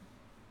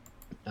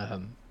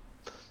um,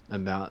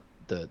 about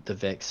the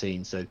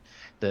vaccine. So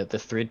the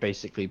thread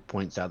basically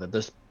points out that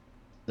this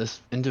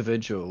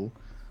individual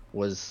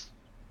was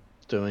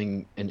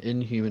doing an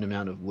inhuman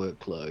amount of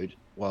workload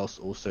whilst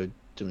also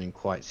doing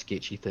quite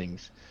sketchy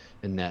things,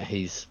 in that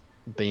he's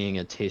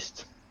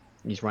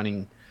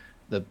running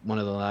the one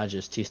of the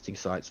largest testing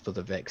sites for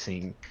the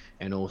vaccine,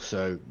 and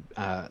also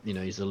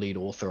he's the lead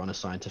author on a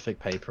scientific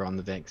paper on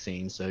the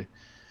vaccine. So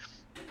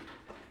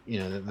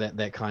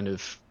that kind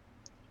of,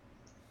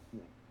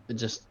 it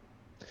just,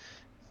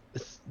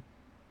 it's,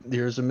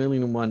 there is a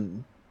million and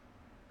one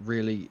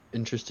really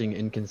interesting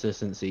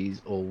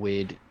inconsistencies or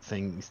weird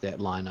things that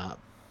line up,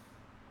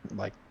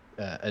 like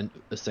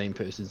the same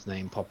person's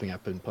name popping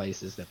up in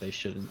places that they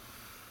shouldn't.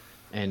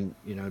 And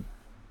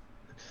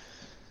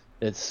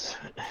it's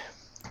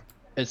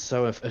it's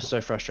so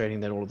frustrating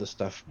that all of this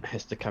stuff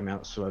has to come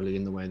out slowly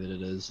in the way that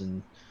it is.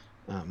 And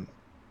um,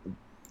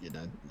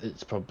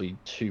 it's probably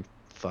too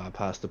far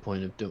past the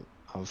point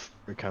of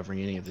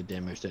recovering any of the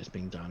damage that's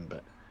been done.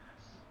 But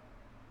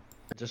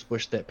I just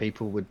wish that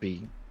people would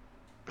be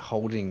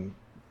holding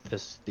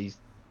these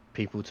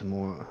people to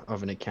more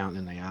of an account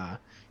than they are.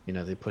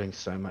 They're putting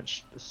so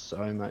much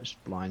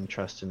blind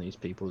trust in these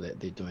people that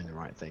they're doing the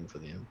right thing for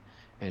them,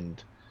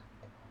 and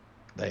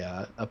they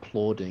are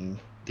applauding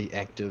the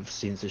active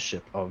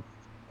censorship of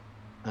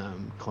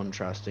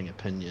contrasting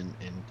opinion.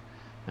 And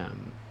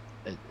um,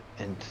 it,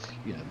 and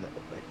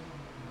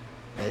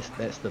like,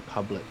 that's the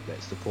public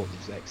that support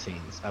these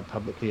vaccines are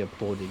publicly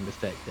applauding the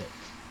fact that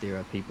there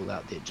are people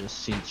out there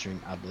just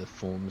censoring other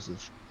forms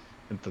of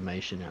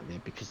information out there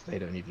because they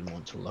don't even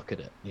want to look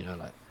at it.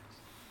 Like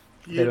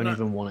they You don't know,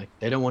 even want to.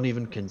 They don't want to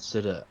even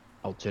consider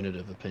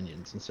alternative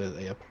opinions, and so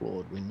they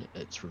applaud when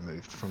it's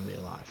removed from their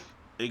life.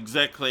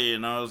 exactly,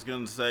 and I was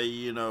going to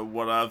say,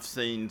 what I've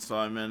seen,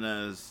 Simon,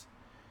 is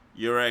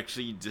you're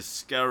actually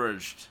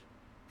discouraged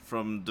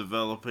from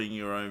developing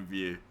your own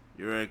view.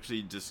 You're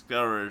actually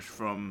discouraged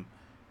from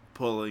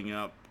pulling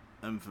up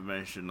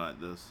information like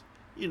this.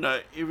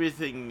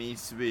 Everything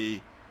needs to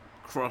be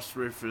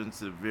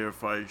cross-referenced and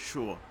verified,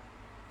 sure.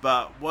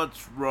 But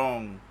what's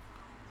wrong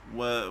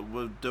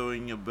with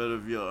doing a bit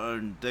of your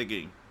own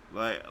digging?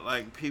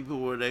 Like people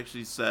would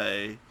actually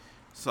say,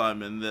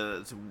 Simon, that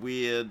it's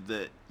weird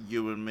that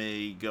you and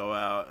me go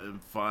out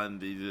and find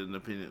these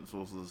independent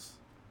sources.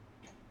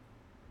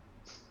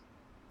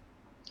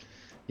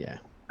 Yeah,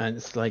 and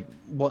it's like,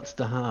 what's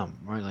the harm,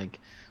 right? Like,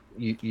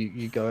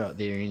 you go out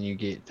there and you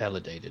get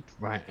validated,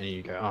 right? And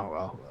you go, oh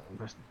well,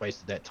 I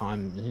wasted that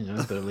time,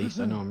 but at least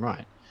I know I'm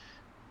right.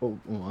 Or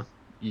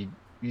you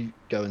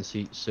go and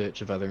see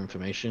search of other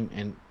information,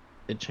 and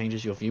it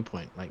changes your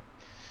viewpoint. Like,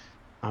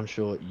 I'm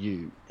sure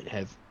you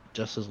have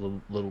just as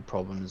little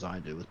problem as I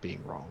do with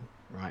being wrong,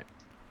 right?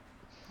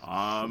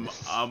 I'm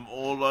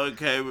all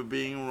okay with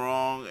being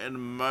wrong in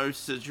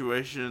most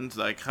situations.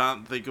 I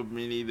can't think of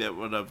many that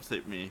would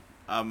upset me.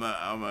 I'm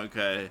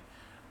okay.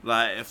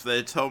 Like if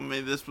they told me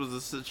this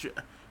was a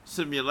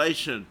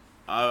simulation,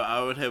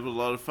 I would have a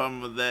lot of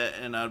fun with that,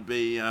 and I'd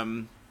be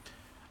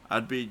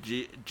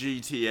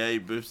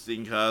GTA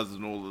boosting cars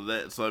and all of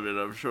that. So I mean,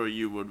 I'm sure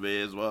you would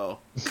be as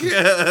well.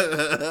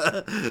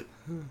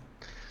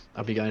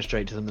 I'll be going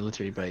straight to the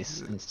military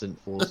base, instant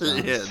 4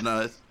 stars. Yeah,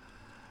 nice.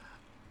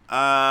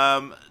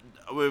 Um,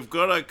 we've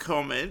got a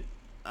comment.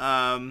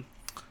 Um,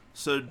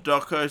 so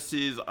Doco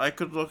says I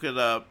could look it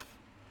up.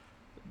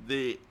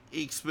 The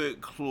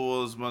expert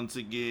clause once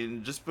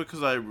again. Just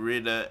because I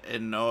read it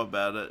and know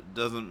about it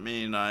doesn't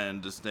mean I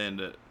understand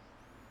it.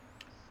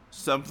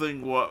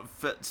 Something what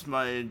fits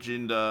my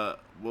agenda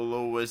will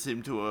always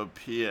seem to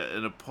appear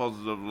in a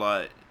positive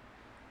light.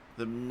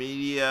 The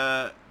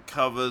media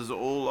covers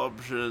all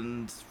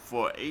options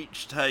for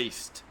each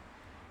taste.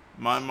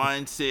 My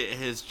mindset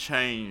has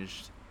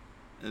changed.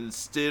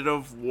 Instead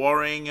of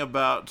worrying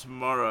about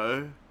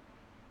tomorrow,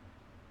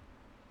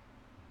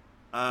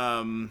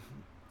 um,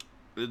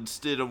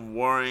 instead of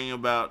worrying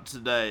about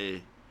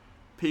today,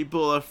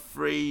 people are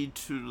free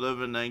to live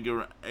in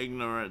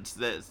ignorance.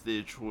 That's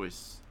their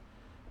choice.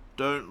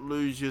 Don't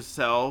lose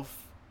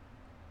yourself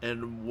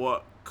in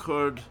what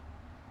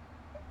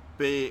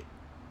be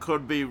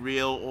could be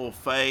real or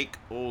fake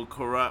or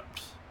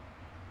corrupt,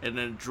 and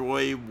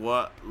enjoy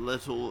what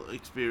little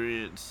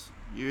experience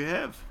you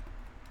have.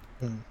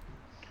 Mm.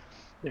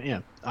 Yeah,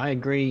 I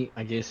agree,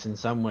 I guess, in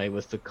some way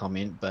with the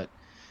comment, but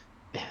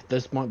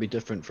this might be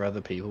different for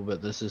other people,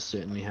 but this is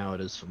certainly how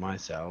it is for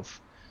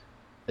myself.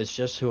 It's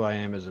just who I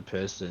am as a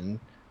person.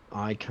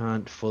 I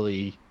can't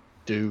fully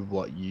do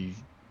what you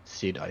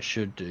said I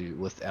should do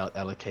without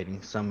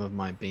allocating some of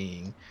my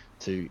being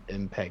to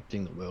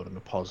impacting the world in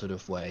a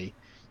positive way.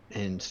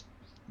 And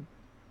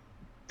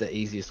the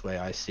easiest way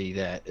I see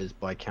that is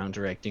by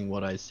counteracting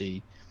what I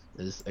see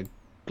as a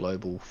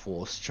global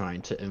force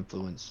trying to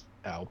influence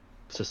our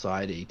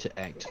society to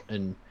act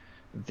in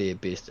their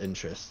best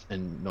interests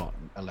and not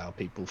allow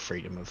people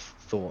freedom of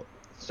thought.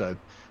 So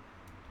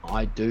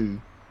I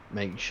do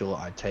make sure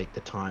I take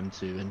the time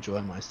to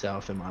enjoy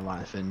myself and my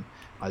life, and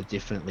I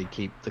definitely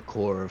keep the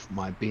core of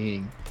my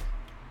being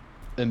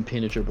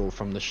impenetrable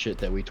from the shit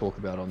that we talk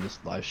about on this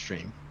live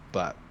stream.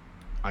 But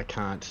I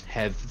can't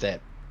have that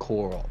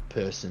core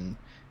person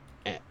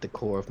at the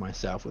core of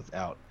myself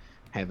without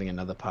having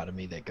another part of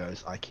me that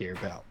goes, I care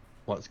about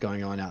what's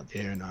going on out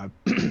there, and I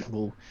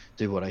will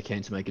do what I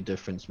can to make a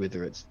difference,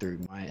 whether it's through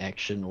my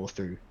action or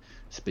through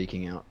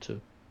speaking out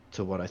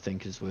to what I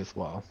think is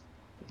worthwhile.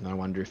 And I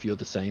wonder if you're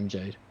the same,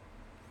 Jade.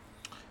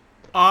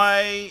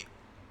 I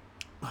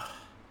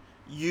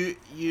you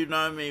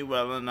know me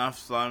well enough,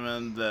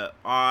 Simon, that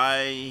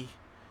I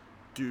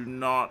do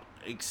not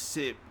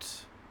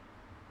accept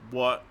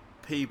what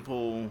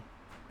people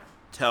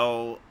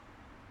tell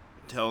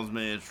tells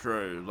me is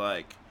true.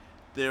 Like,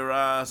 there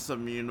are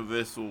some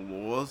universal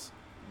laws,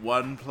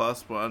 1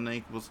 +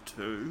 1 =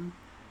 2,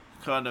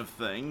 kind of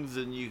things,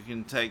 and you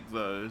can take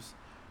those.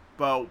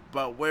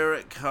 But where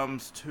it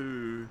comes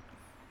to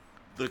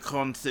the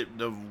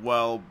concept of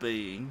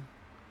well-being,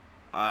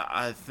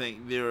 I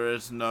think there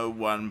is no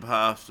one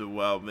path to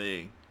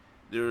well-being.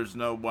 There is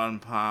no one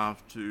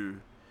path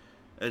to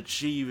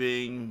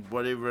achieving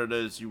whatever it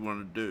is you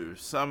want to do.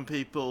 Some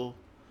people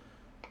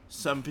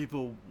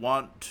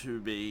want to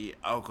be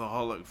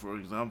alcoholic, for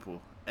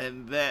example,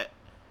 and that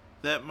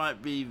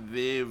might be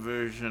their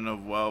version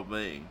of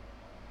well-being.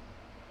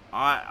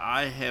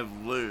 I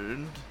have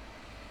learned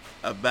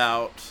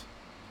about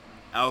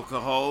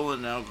alcohol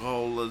and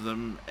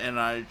alcoholism, and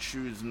I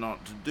choose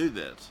not to do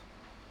that.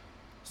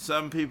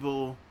 Some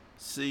people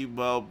see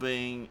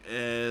well-being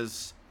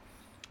as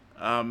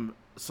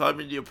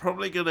Simon, you're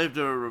probably going to have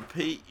to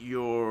repeat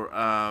your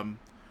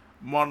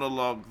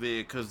monologue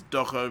there because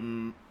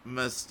Doco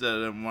missed it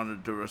and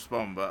wanted to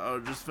respond, but I'll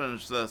just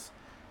finish this.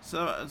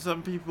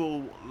 Some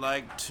people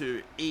like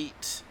to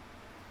eat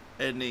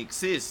in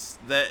excess.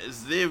 That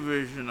is their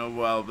version of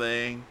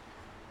well-being.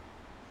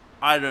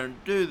 I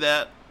don't do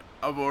that.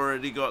 I've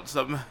already got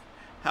some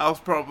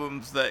health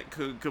problems that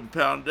could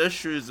compound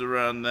issues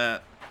around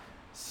that,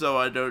 so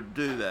I don't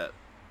do that.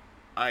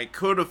 I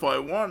could if I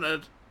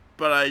wanted,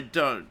 but I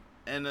don't.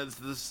 And it's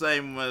the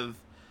same with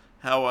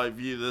how I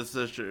view this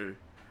issue.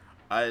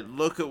 I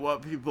look at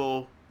what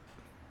people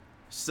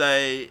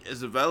say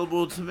is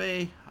available to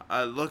me.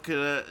 I look at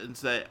it and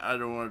say, I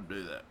don't want to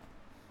do that.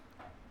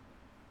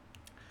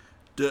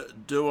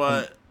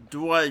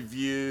 Do I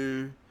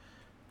view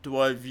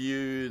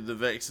the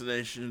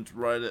vaccinations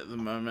right at the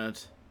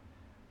moment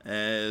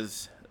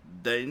as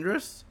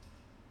dangerous?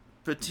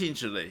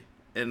 Potentially.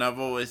 And I've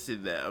always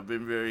said that. I've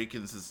been very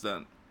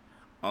consistent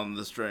on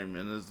the stream,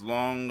 and as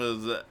long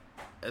as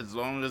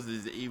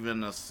there's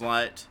even a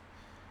slight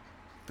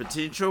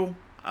potential,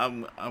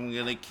 I'm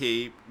gonna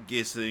keep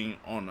guessing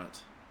on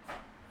it.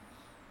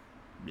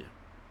 Yeah.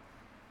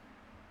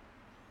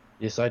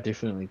 Yes, I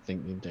definitely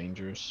think they're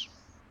dangerous.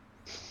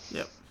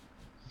 Yep.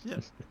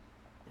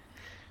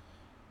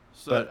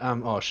 So,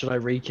 but should I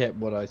recap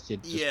what I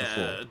said just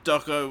before?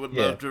 Doco would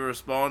love to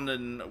respond,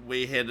 and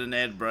we had an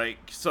ad break.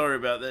 Sorry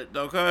about that,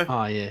 Doco.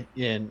 Oh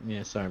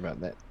yeah. Sorry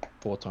about that.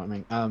 Poor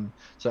timing.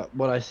 So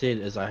what I said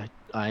is I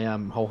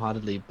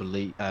wholeheartedly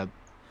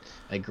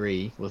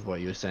agree with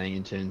what you're saying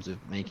in terms of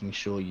making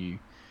sure you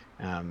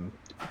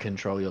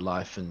control your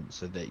life and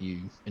so that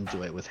you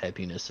enjoy it with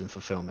happiness and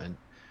fulfillment.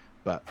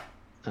 But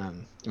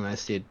and I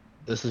said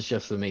this is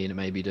just for me, and it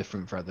may be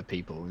different for other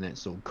people, and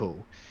that's all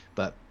cool.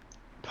 But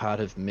part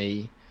of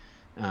me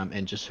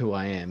and just who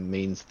I am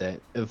means that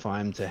if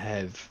I'm to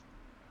have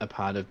a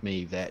part of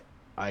me that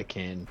I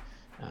can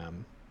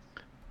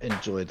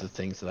enjoy the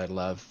things that I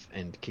love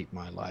and keep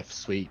my life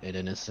sweet and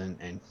innocent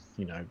and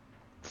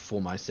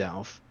for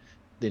myself,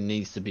 there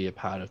needs to be a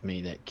part of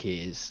me that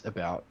cares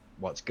about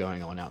what's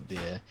going on out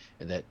there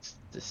and that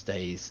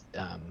stays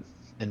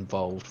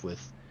involved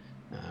with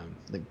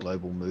the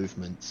global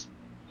movements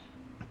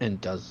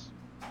and does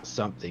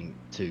something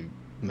to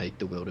make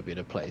the world a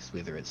better place,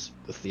 whether it's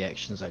with the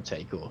actions I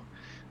take or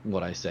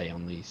what I say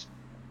on these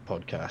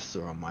podcasts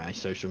or on my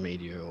social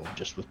media or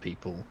just with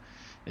people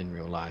in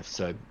real life.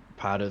 So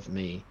part of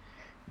me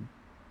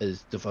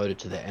is devoted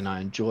to that, and I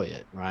enjoy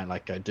it, right?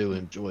 Like I do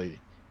enjoy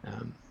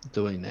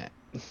doing that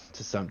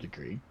to some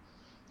degree,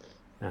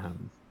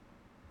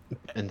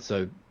 and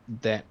so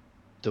that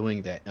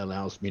doing that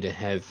allows me to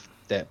have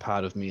that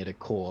part of me at a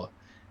core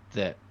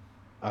that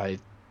I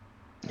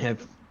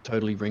have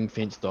totally ring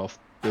fenced off,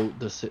 built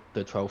the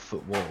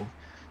 12-foot wall,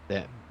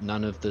 that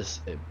none of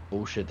this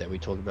bullshit that we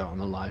talk about on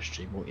the live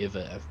stream will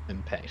ever have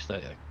impact. So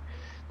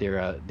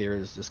there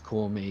is this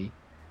core me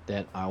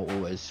that I'll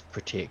always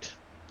protect,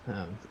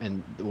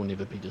 and will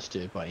never be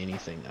disturbed by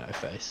anything that I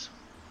face.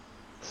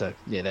 So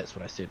yeah, that's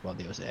what I said while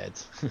there was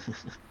ads.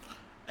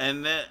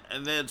 and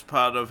that's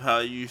part of how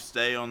you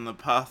stay on the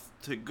path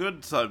to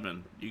good,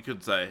 Simon, you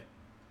could say.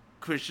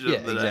 Question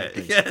of the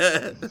exactly.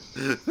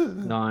 day.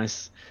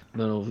 Nice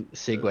little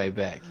segue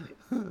back.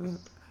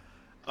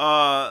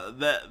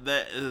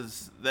 That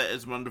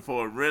is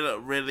wonderful.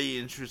 Really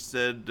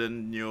interested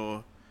in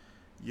your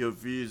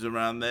views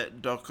around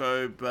that,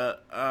 Doco.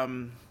 But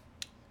I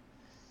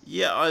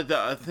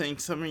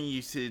think something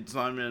you said,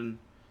 Simon,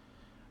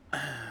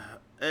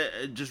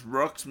 it just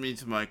rocks me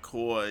to my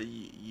core.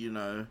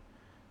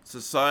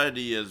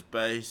 Society is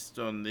based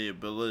on the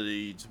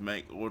ability to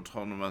make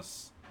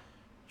autonomous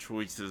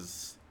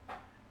choices,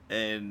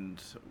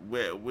 and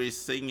we're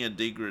seeing a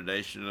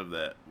degradation of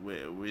that.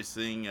 We're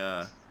seeing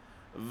a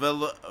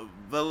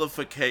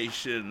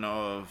vilification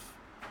of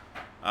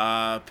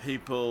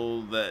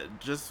people that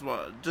just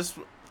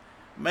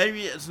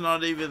maybe it's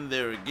not even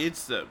they're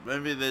against it.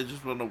 Maybe they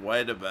just want to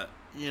wait a bit,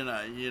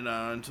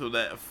 until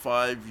that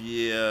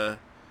 5-year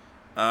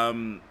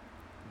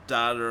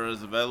data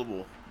is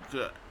available.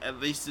 At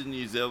least in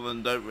New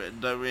Zealand, don't we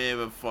have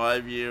a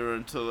 5-year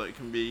until it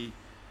can be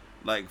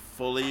like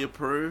fully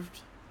approved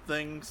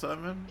thing,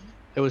 Simon?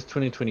 It was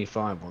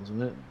 2025,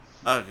 wasn't it?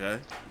 Okay,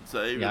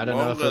 so Yeah, I even don't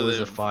know if it longer was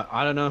a than. five.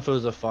 I don't know if it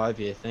was a 5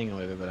 year thing or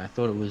whatever, but I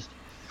thought it was,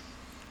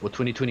 or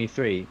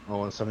 2023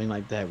 or something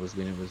like that was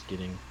when it was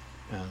getting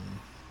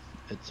um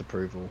its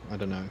approval. I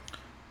don't know.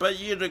 But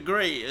you'd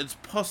agree it's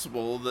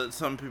possible that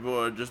some people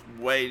are just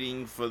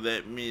waiting for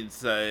that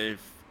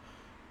mid-save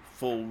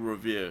full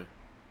review.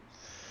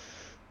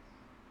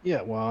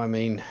 Yeah, well, I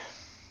mean,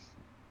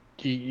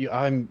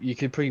 you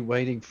could be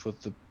waiting for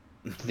the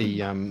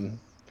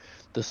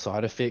the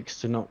side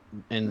effects to not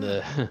and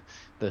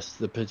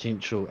the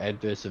potential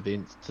adverse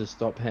events to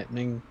stop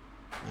happening.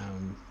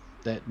 Um,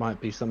 that might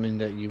be something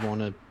that you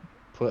want to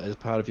put as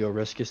part of your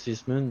risk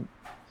assessment.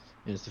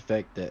 Is the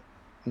fact that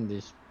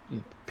there's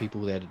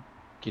people that are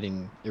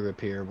getting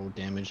irreparable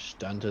damage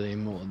done to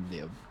them or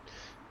they're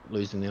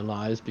losing their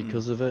lives Mm.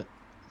 because of it.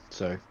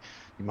 So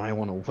you might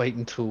want to wait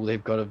until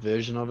they've got a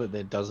version of it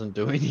that doesn't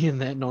do any of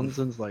that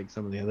nonsense, like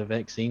some of the other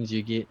vaccines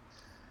you get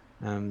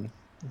um,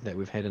 that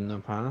we've had in the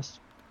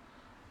past.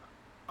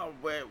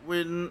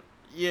 When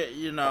yeah,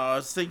 I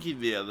was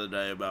thinking the other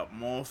day about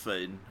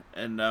morphine,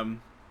 and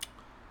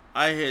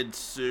I had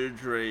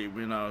surgery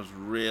when I was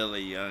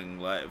really young,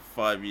 like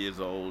 5 years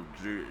old,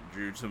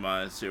 due to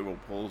my cerebral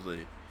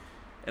palsy,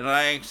 and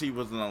I actually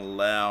wasn't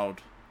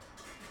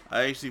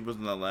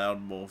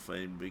allowed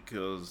morphine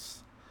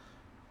because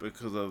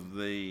of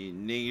the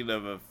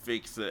negative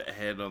effects it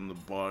had on the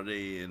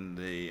body and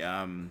the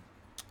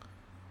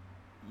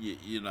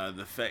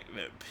the fact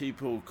that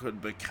people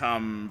could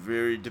become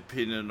very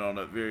dependent on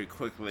it very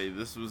quickly.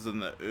 This was in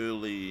the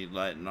early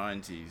late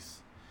 90s.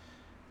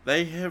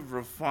 They have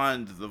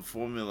refined the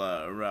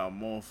formula around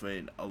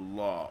morphine a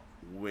lot,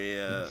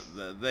 where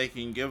they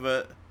can give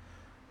it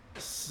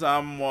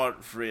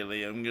somewhat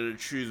freely. I'm going to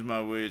choose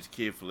my words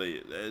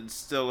carefully. It's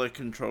still a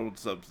controlled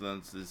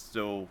substance. There's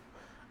still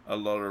a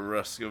lot of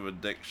risk of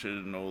addiction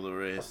and all the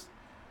rest.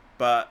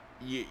 But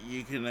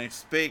you can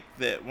expect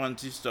that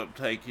once you stop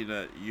taking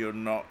it, you're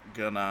not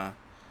gonna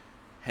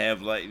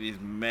have like these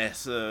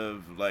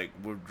massive like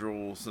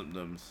withdrawal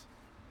symptoms.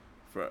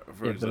 For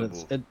Yeah, but it's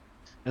example.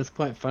 it's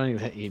quite funny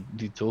that you're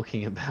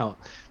talking about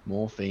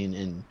morphine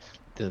and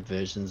the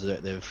versions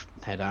that they've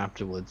had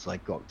afterwards,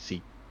 like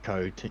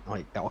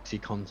like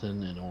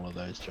OxyContin and all of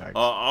those drugs.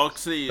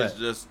 Oxy is But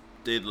just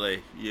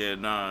deadly. Yeah,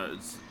 no,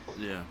 it's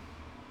yeah.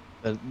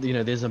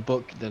 there's a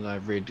book that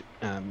I've read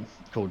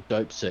called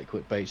Dope Sick,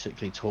 which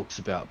basically talks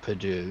about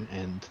Purdue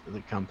and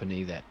the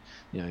company that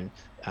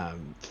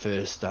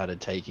first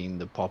started taking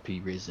the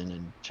poppy resin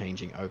and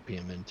changing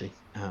opium into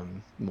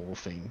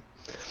morphine,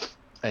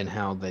 and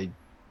how they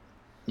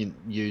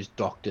used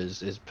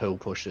doctors as pill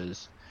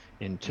pushers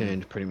and Mm.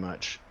 turned pretty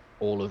much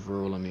all of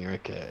rural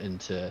America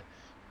into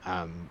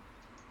um,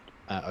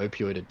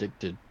 opioid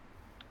addicted,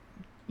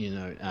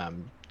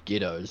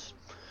 ghettos,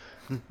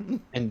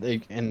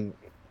 and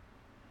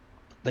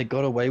they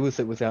got away with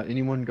it without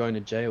anyone going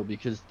to jail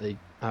because they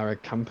are a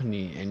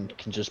company and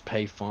can just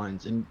pay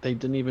fines. And they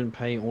didn't even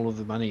pay all of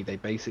the money. They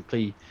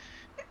basically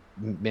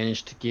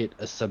managed to get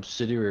a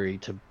subsidiary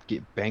to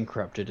get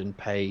bankrupted and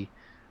pay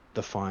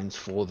the fines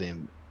for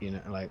them.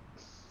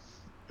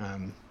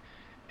 Um,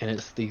 and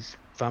it's the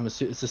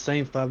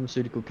same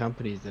pharmaceutical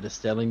companies that are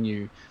selling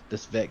you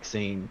this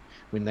vaccine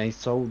when they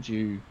sold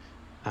you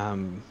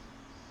um,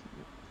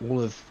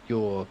 all of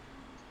your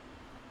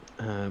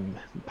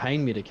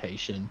pain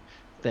medication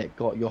that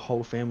got your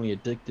whole family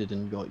addicted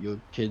and got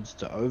your kids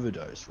to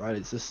overdose, right?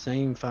 It's the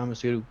same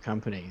pharmaceutical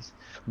companies.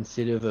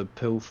 Instead of a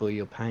pill for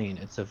your pain,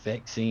 it's a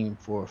vaccine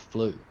for a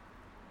flu.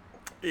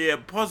 Yeah,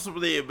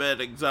 possibly a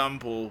bad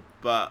example,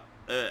 but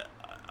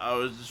I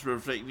was just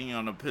reflecting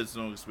on a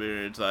personal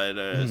experience. I had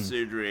a Mm,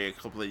 surgery a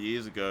couple of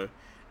years ago.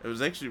 It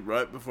was actually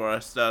right before I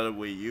started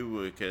where you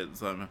work at,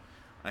 Simon.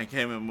 I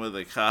came in with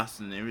a cast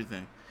and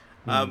everything.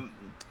 mm. Um,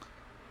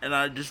 and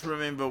I just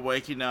remember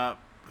waking up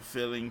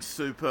feeling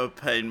super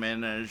pain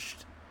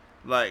managed,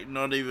 like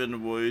not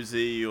even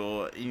woozy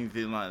or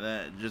anything like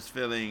that, just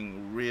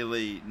feeling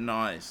really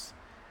nice.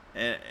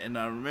 And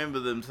I remember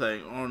them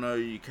saying, "Oh no,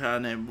 you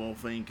can't have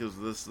morphine because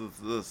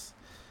this."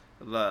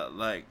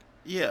 Like,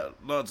 yeah,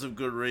 lots of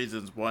good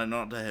reasons why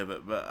not to have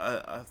it, but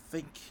I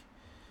think,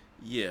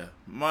 yeah,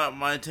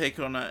 my take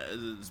on it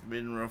is it's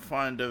been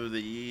refined over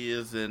the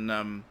years,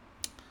 and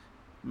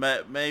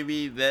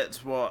maybe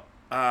that's what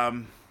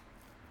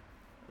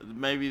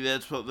maybe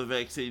that's what the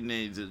vaccine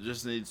needs. It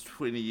just needs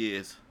 20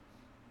 years.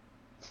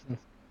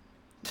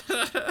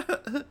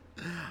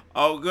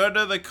 I'll go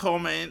to the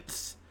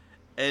comments,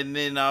 and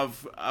then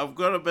I've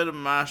got a bit of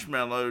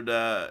marshmallow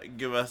to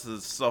give us a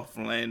soft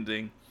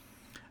landing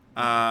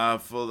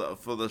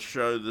for the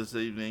show this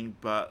evening.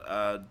 But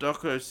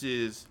Doco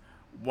says,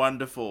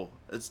 wonderful.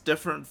 It's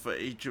different for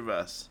each of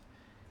us.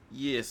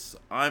 Yes,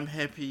 I'm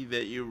happy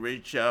that you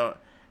reach out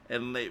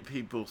and let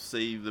people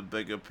see the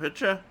bigger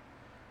picture.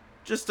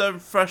 Just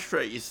don't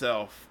frustrate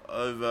yourself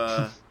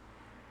over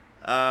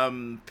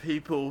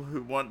people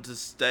who want to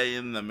stay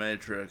in the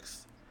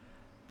Matrix.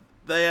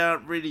 They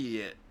aren't ready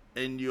yet,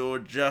 and you're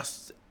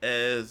just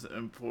as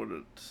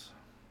important.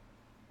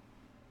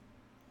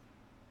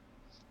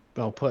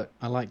 Well put.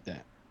 I like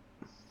that.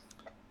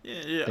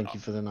 Yeah, yeah. Thank you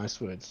for the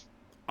nice words.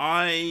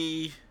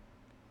 I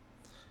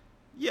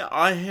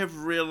I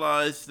have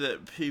realized that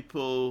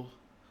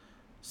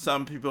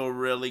some people are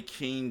really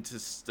keen to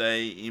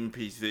stay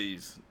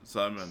NPCs,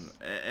 Simon,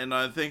 and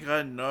I think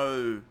I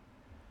know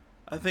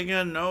a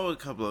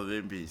couple of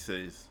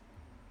NPCs,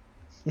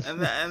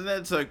 and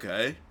that's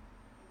okay.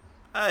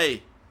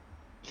 Hey,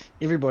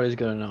 Everybody's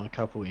got to know a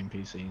couple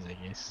NPCs, I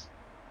guess.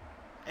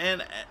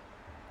 and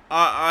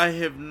I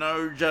have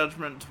no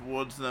judgment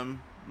towards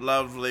them.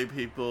 Lovely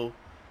people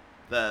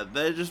that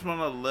they just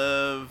want to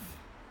live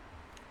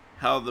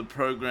how the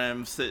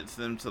program sets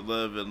them to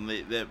live and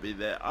let that be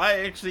that.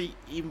 I actually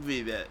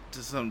envy that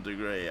to some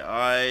degree.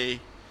 I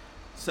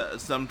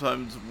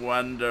sometimes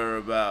wonder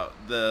about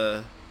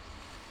the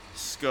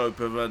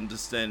scope of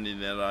understanding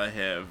that I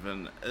have,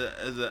 and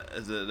is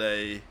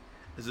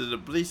it a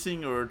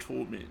blessing or a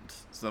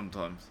torment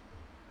sometimes?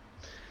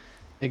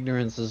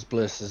 Ignorance is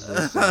bliss, as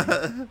they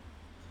say.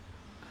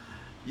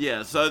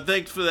 Yeah, so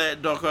thanks for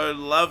that, Doco.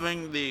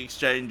 Loving the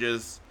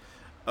exchanges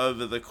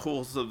over the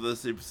course of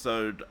this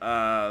episode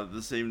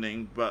this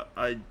evening, but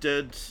I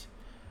did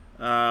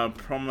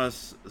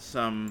promise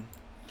some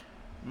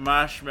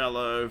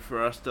marshmallow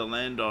for us to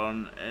land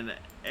on, and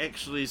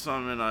actually,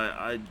 Simon,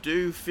 I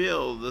do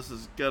feel this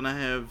is gonna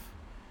have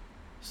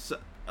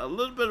a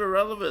little bit of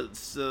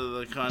relevance to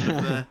the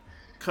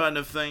kind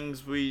of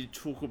things we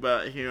talk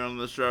about here on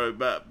the show,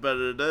 but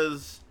it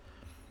is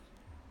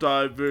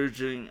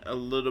diverging a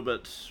little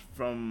bit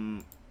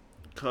from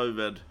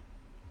COVID.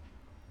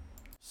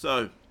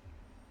 So,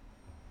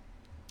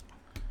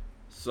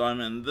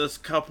 Simon, this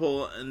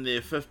couple in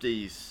their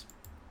 50s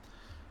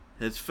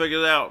has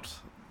figured out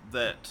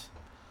that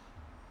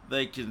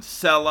they can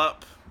sell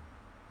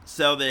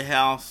their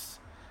house,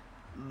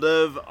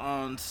 live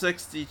on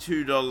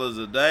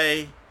 $62 a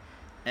day,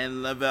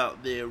 and live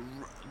out the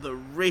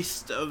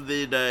rest of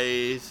their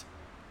days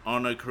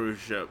on a cruise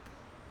ship.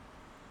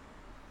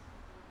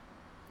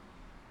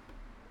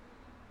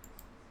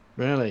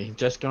 Really?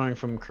 Just going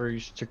from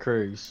cruise to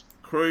cruise?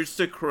 Cruise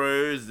to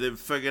cruise, they've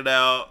figured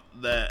out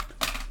that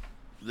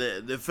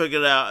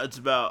it's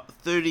about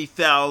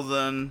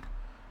 30,000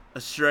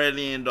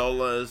 Australian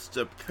dollars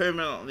to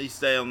permanently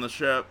stay on the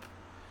ship.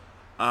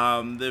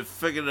 They've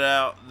figured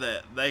out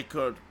that they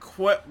could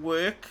quit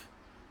work,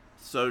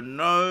 so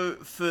no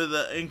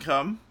further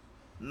income.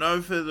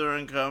 They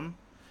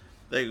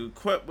could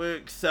quit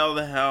work, sell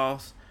the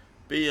house,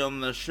 be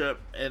on the ship,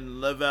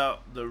 and live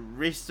out the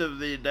rest of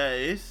their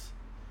days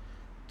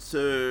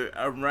to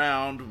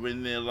around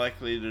when they're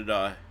likely to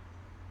die.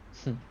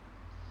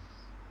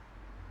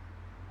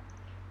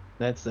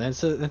 That's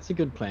a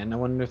good plan. I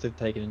wonder if they've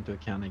taken into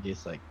account, I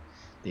guess, like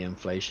the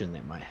inflation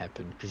that might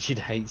happen, because you'd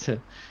hate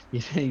to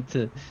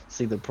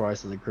see the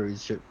price of the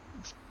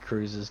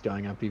cruises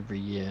going up every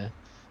year,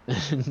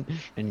 and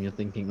you're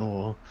thinking,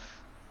 oh,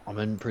 I'm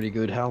in pretty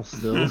good health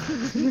still.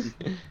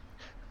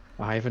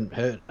 I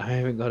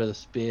haven't got a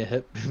spare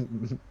hip.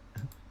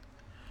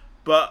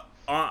 But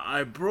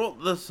I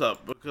brought this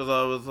up because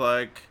I was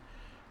like,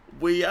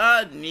 we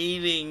are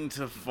needing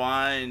to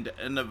find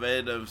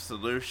innovative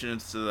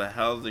solutions to the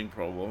housing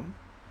problem.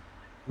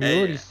 We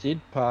already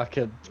said park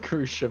a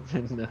cruise ship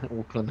in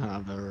Auckland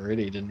Harbour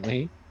already, didn't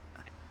we?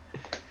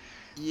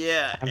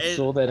 Yeah, I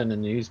saw that in the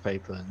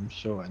newspaper, I'm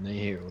sure, and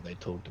they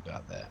talked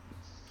about that.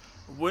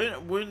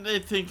 Weren't they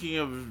thinking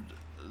of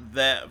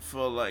that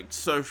for like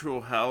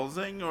social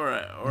housing, or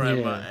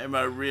am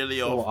I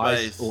really off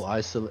base? Or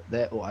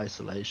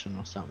isolation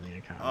or something.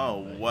 I can't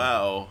remember.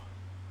 Wow.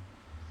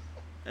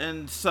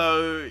 And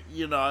so,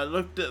 I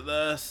looked at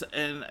this,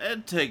 and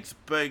it takes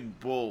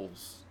big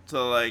balls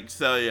to like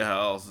sell your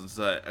house and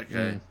say,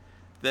 okay,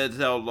 that's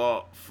our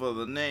lot for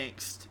the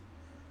next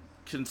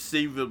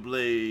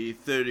conceivably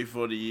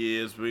 30-40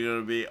 years. We're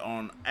going to be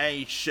on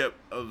a ship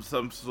of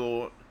some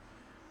sort.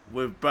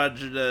 We've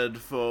budgeted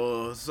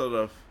for sort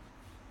of,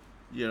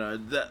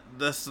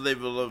 this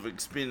level of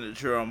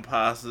expenditure on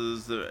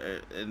passes,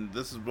 and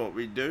this is what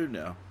we do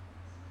now.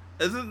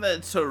 Isn't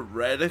that so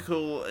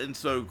radical and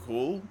so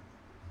cool?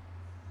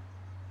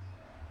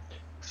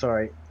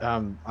 Sorry,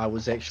 I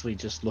was actually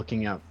just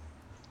looking up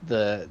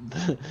the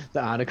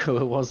article.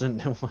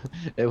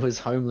 It was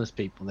homeless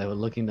people. They were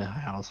looking to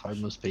house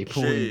homeless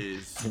people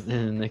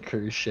in the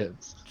cruise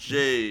ships.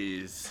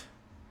 Jeez.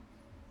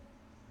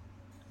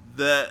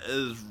 That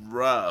is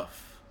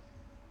rough.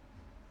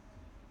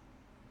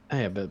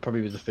 Yeah, but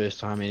probably was the first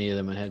time any of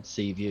them had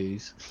sea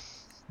views.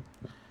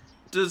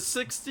 Does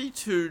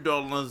 $62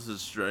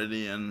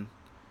 Australian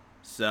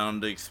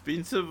sound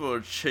expensive or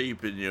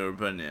cheap in your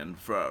opinion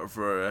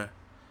for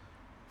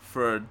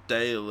a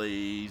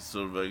daily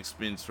sort of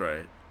expense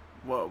rate?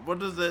 What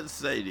does that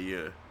say to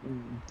you?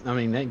 I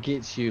mean, that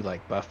gets you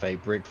like buffet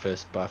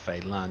breakfast,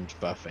 buffet lunch,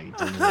 buffet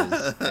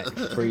dinners,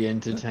 free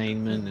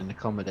entertainment and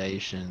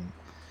accommodation.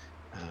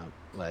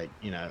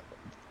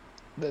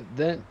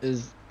 That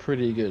is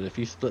pretty good. If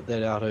you split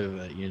that out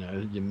over,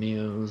 your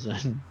meals,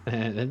 and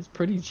it's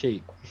pretty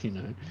cheap.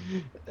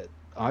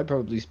 I'd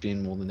probably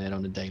spend more than that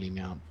on a daily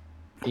amount,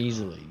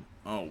 easily.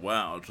 Oh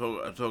wow!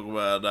 Talk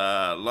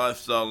about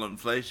lifestyle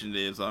inflation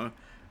there, Simon.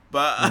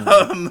 But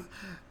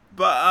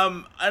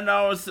Mm. and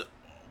I was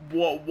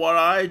what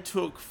I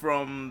took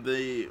from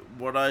the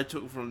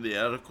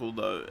article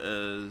though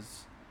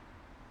is,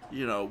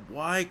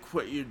 why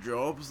quit your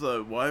jobs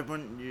though? Why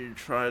wouldn't you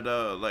try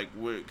to like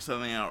work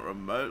something out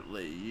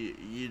remotely?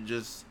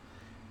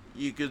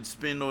 You could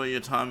spend all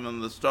your time on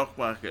the stock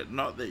market.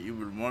 Not that you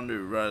would want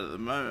to right at the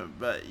moment,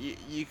 but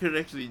you could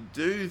actually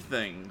do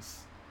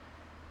things.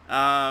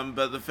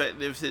 But the fact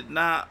they've said,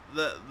 nah,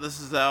 this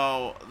is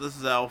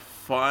our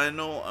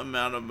final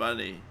amount of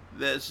money.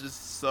 That's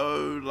just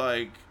so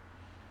like,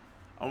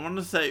 I want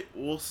to say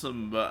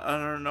awesome, but I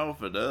don't know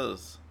if it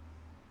is.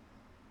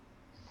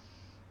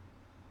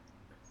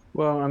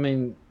 Well, I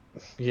mean,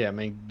 yeah, I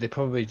mean, they're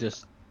probably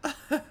just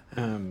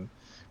um,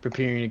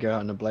 preparing to go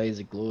out in a blaze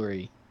of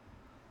glory.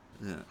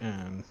 Yeah.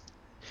 Um,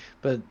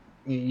 but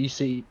you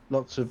see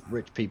lots of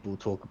rich people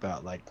talk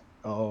about like,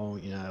 oh,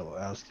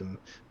 ask them,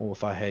 well,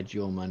 if I had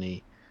your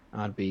money,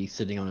 I'd be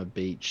sitting on a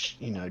beach,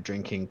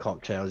 drinking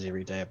cocktails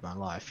every day of my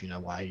life.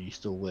 Why are you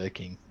still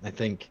working? I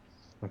think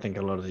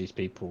a lot of these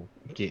people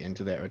get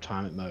into that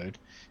retirement mode.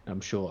 And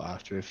I'm sure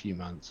after a few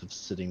months of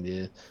sitting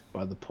there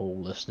by the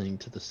pool listening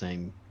to the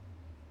same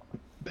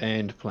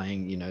band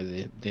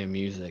playing, their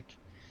music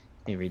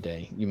every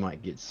day, you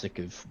might get sick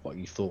of what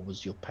you thought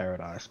was your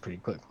paradise pretty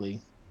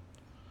quickly.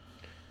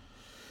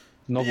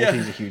 Yeah. Novelty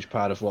is a huge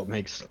part of what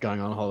makes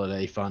going on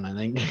holiday fun, I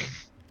think.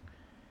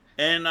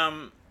 And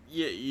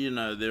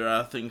yeah, there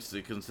are things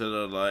to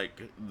consider.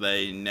 Like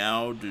they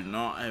now do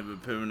not have a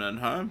permanent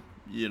home.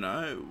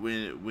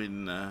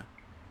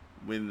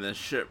 When the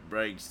ship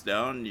breaks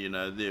down,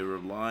 they're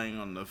relying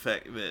on the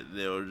fact that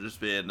there will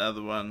just be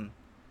another one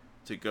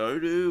to go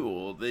to,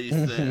 or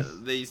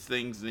these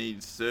things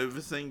need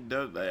servicing,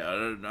 don't they? I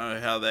don't know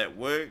how that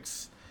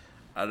works.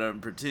 I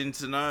don't pretend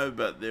to know,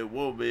 but there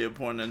will be a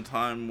point in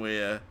time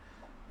where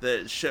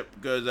that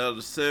ship goes out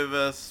of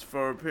service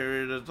for a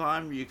period of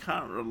time. You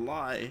can't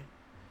rely.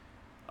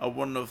 I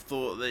wouldn't have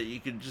thought that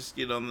you could just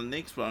get on the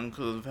next one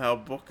because of how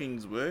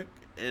bookings work.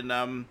 And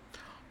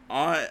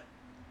I,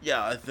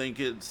 yeah, I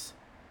think it's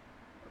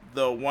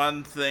the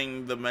one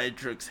thing the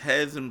Matrix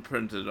has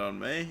imprinted on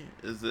me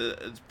is that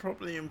it's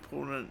probably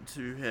important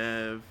to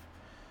have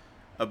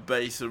a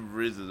base of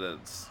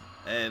residents,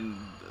 and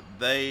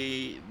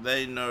they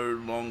no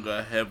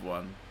longer have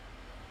one.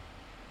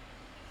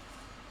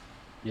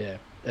 Yeah,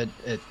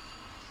 it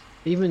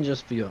even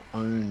just for your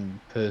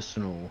own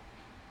personal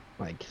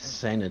like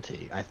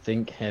sanity, I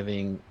think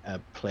having a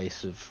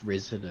place of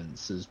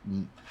residence is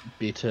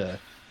better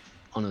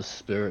on a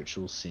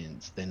spiritual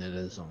sense than it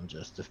is on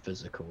just a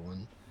physical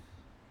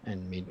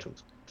and mental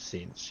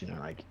sense.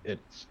 Like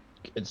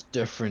it's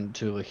different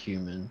to a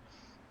human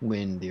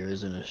when there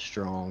isn't a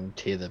strong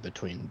tether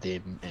between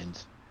them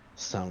and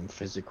some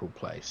physical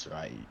place,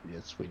 right?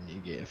 It's when you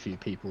get a few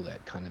people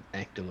that kind of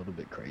act a little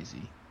bit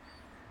crazy.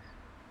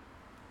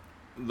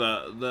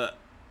 The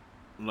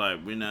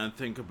like when I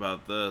think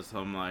about this,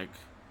 I'm like,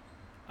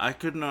 I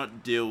could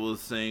not deal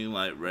with seeing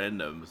like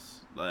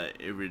randoms like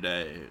every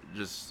day,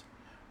 just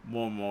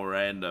more and more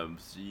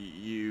randoms.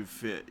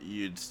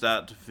 You'd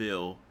start to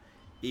feel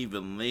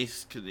even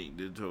less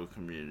connected to a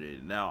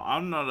community. Now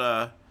I'm not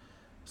a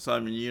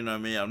Simon, you know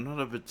me. I'm not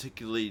a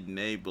particularly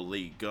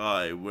neighborly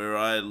guy. Where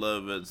I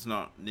live, it's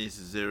not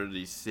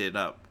necessarily set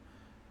up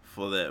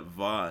for that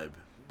vibe,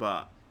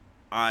 but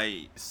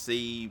I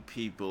see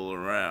people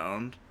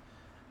around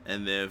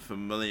and they're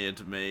familiar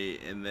to me,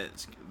 and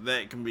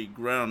that can be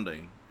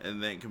grounding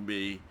and that can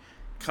be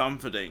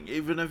comforting.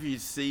 Even if you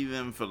see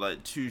them for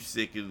like 2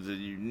 seconds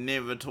and you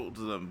never talk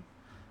to them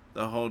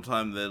the whole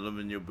time they live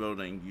in your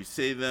building, you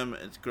see them,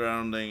 it's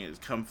grounding, it's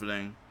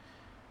comforting.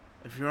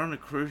 If you're on a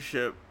cruise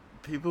ship,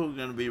 people are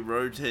going to be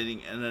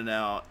rotating in and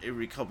out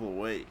every couple of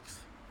weeks.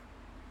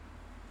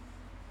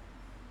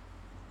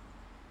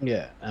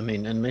 Yeah, I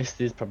mean, unless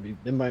there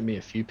might be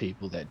a few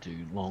people that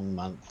do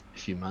a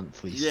few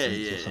monthly Yeah,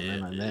 stints or yeah, something yeah,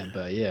 like yeah. that.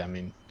 But yeah, I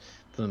mean,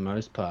 for the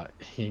most part,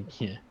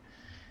 yeah,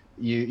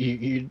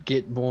 you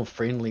get more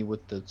friendly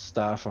with the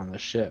staff on the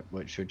ship,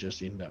 which would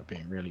just end up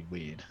being really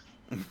weird,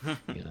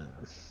 you know.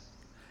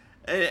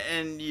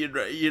 And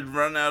you'd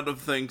run out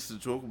of things to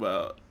talk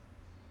about.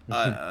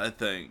 I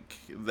think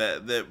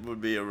that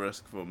would be a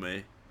risk for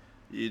me.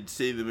 You'd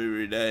see them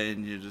every day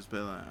and you'd just be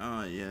like,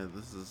 oh yeah,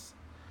 this is.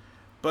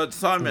 But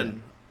Yeah.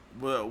 Simon,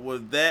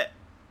 with that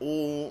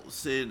all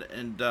said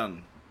and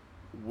done,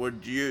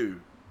 would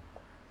you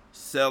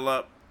sell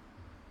up?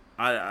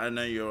 I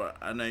know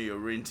you're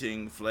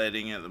renting,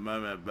 flatting at the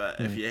moment,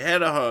 but if Mm. you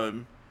had a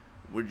home,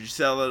 would you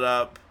sell it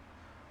up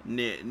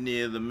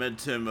near the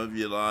midterm of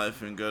your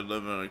life and go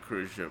live on a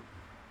cruise ship?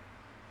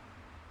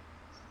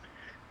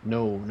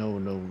 No, no,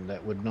 no,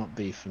 that would not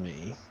be for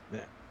me.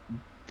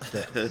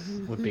 That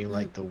would be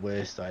like the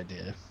worst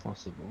idea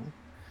possible.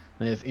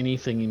 And if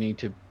anything, you need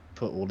to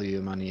put all of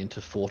your money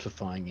into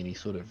fortifying any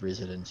sort of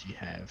residence you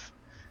have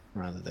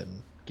rather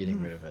than getting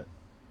rid of it.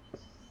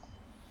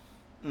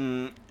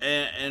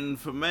 And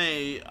for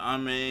me, I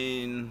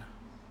mean,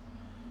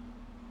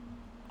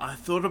 I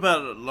thought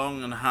about it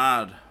long and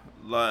hard.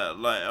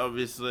 Like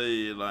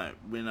obviously, like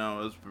when I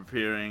was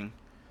preparing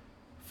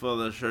for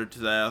the show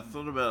today, I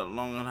thought about it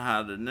long and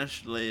hard.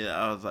 Initially,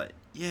 I was like,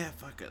 yeah,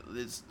 fuck it,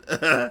 let's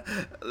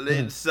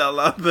let's sell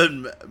up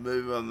and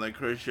move on the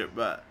cruise ship.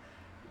 But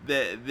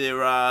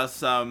there are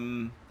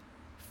some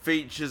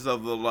features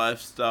of the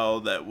lifestyle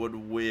that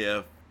would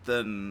wear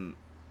thin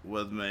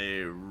with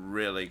me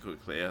really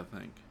quickly, I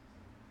think.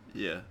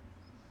 Yeah.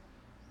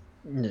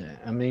 Yeah,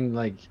 I mean,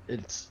 like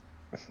it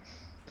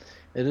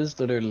is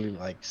literally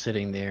like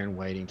sitting there and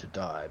waiting to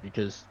die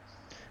because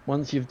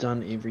once you've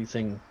done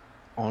everything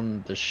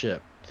on the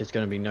ship, there's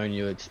going to be no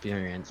new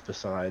experience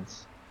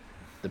besides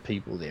the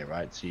people there,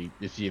 right? So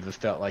if you ever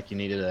felt like you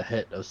needed a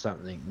hit of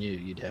something new,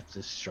 you'd have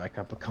to strike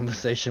up a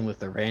conversation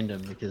with a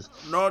random because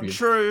Not you've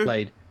true.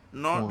 played.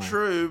 Not Why?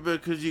 true,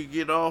 because you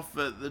get off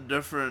at the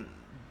different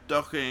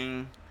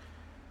docking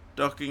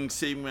docking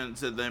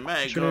segments that they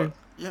make. True.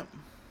 Yep.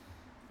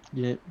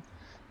 Yeah.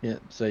 Yeah.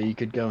 So you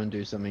could go and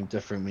do something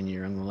different when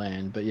you're on the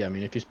land. But yeah, I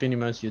mean, if you're spending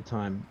most of your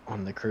time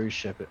on the cruise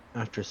ship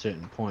after a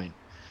certain point,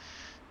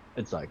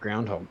 it's like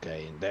Groundhog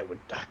Day, and that would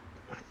I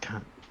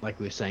can't, like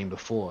we were saying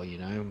before,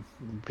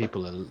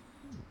 people are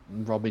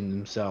robbing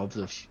themselves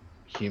of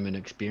human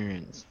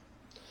experience,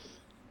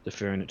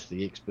 deferring it to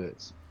the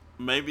experts.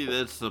 Maybe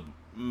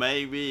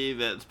maybe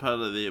that's part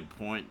of their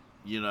point.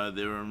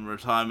 They're in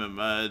retirement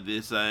mode.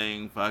 They're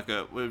saying, "Fuck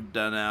it, we've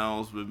done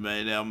ours. We've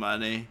made our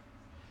money."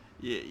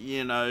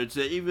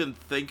 To even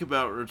think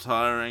about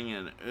retiring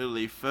in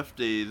early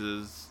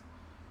 50s is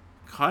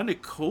kind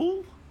of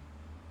cool.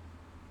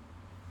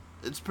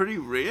 It's pretty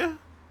rare.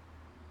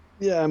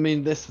 Yeah, I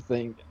mean that's the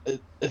thing.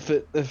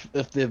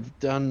 If they've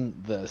done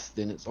this,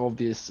 then it's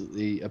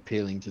obviously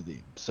appealing to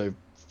them. So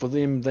for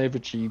them, they've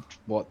achieved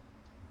what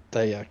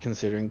they are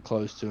considering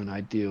close to an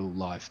ideal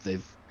life.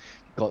 They've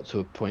got to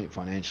a point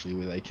financially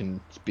where they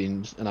can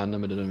spend an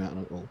unlimited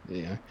amount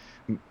of,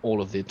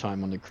 all of their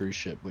time on the cruise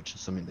ship, which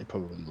is something they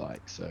probably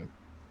like. So,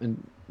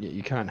 and yeah,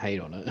 you can't hate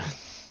on it.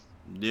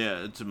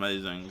 Yeah, it's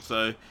amazing.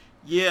 So,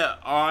 yeah,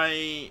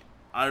 I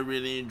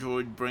really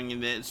enjoyed bringing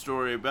that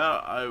story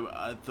about.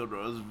 I thought it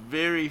was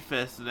very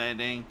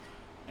fascinating,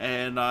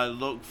 and I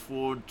look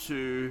forward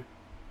to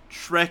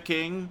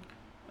tracking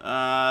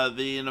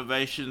the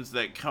innovations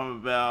that come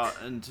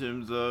about in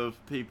terms of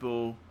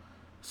people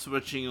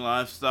switching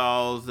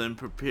lifestyles and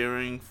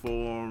preparing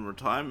for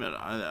retirement.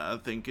 I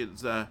think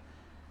it's a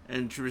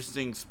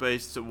interesting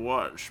space to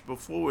watch.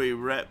 Before we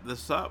wrap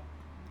this up,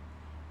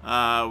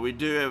 we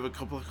do have a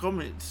couple of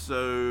comments.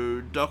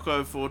 So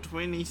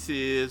Doco420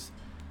 says,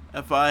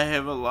 "If I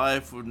have a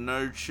life with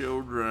no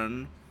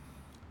children,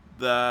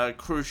 the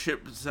cruise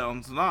ship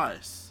sounds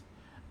nice.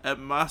 It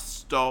must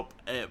stop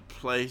at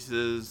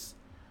places,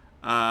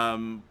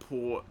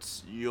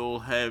 ports. You'll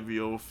have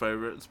your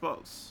favorite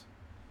spots.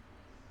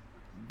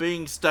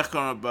 Being stuck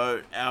on a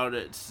boat out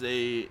at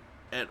sea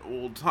at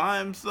all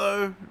times,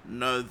 though,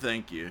 no,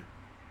 thank you."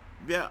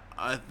 Yeah,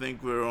 I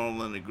think we're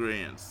all in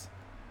agreement.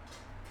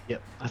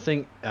 Yep,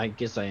 I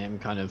guess I am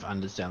kind of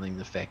underselling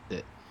the fact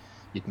that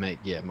you'd make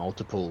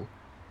multiple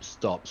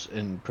stops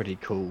in pretty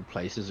cool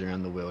places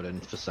around the world,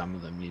 and for some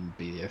of them you'd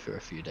be there for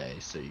a few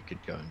days, so you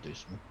could go and do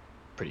some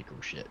pretty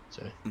cool shit.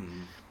 So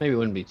maybe it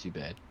wouldn't be too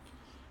bad.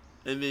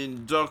 And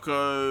then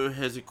Doco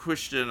has a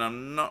question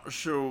I'm not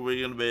sure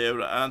we're going to be able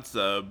to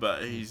answer,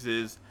 but he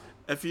says,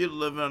 if you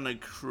live on a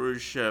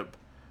cruise ship,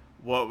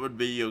 what would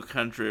be your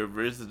country of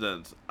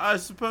residence? I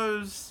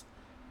suppose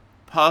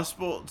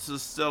passports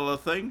is still a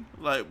thing.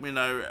 Like when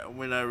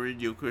I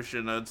read your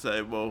question, I'd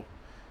say, well,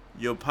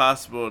 your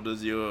passport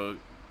is your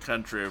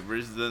country of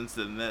residence,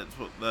 and that's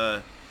what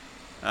the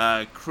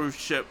cruise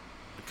ship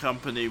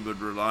company would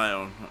rely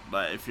on.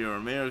 Like if you're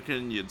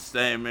American, you'd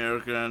stay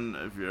American.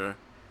 If you're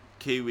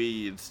Kiwi,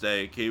 you'd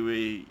stay a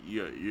Kiwi.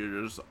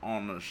 You're just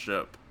on a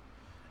ship,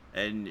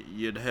 and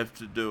you'd have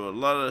to do a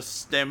lot of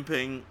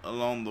stamping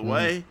along the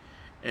way,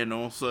 and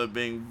also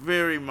being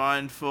very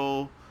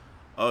mindful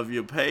of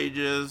your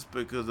pages,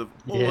 because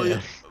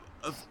Yeah.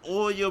 if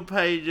all your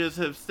pages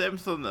have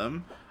stamps on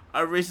them.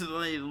 I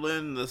recently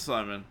learned this,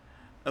 Simon.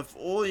 If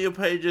all your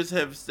pages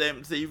have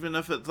stamps, even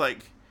if it's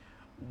like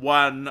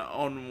one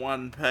on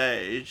one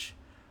page,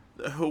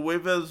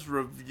 whoever's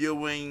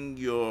reviewing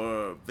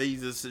your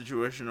visa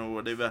situation or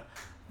whatever,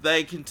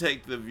 they can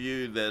take the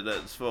view that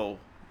it's full.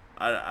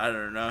 I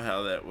don't know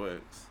how that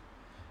works.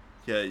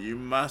 Yeah, you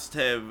must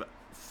have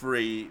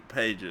free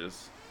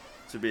pages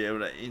to be able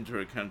to enter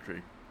a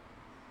country.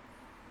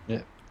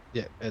 Yeah,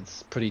 yeah,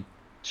 it's pretty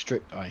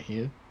strict, I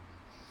hear.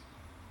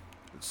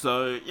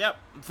 So, yep,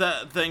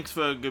 thanks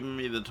for giving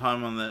me the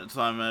time on that,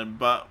 Simon.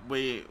 But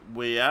we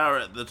are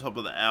at the top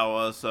of the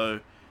hour, so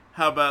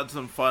how about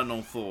some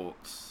final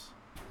thoughts?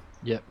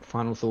 Yep,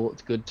 final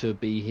thoughts. Good to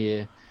be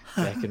here,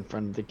 back in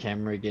front of the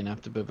camera again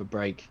after a bit of a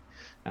break.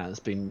 It's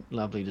been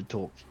lovely to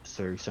talk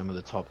through some of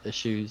the top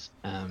issues,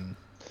 and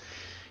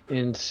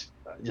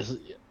just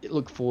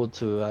look forward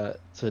to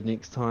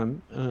next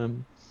time.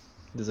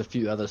 There's a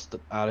few other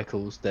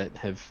articles that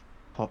have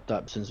popped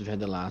up since we've had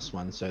the last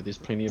one, so there's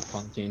plenty of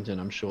content, and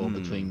I'm sure Mm.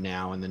 between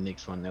now and the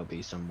next one there'll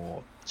be some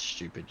more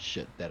stupid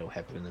shit that'll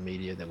happen in the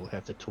media that we'll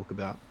have to talk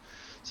about.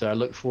 So I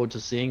look forward to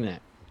seeing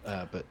that.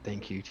 But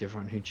thank you to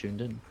everyone who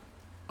tuned in.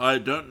 I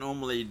don't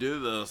normally do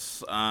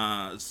this,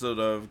 sort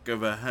of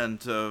give a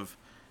hint of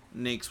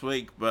next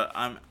week, but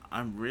I'm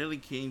really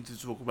keen to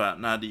talk about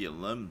Nadia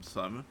Lim,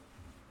 Simon.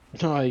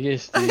 No, I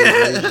guess the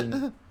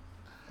invasion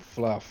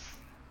fluff.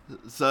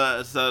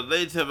 So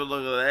let's have a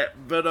look at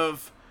that bit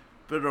of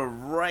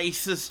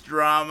racist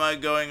drama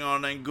going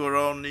on in good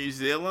old New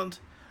Zealand.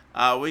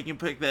 We can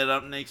pick that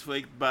up next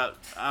week.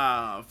 But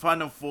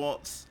final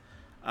thoughts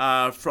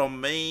from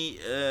me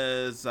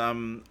is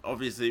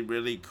obviously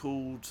really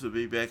cool to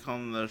be back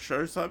on the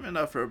show, Simon,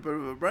 after a bit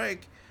of a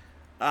break.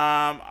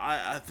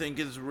 I think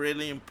it's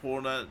really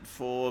important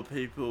for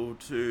people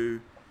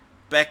to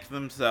back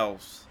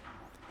themselves.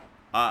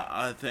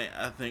 I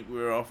think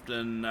we're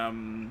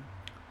often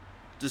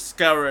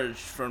discouraged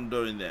from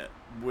doing that.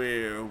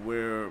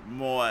 We're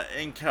more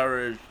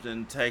encouraged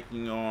in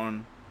taking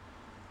on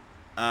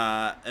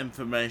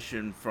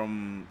information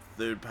from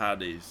third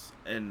parties,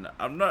 and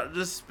I'm not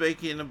just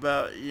speaking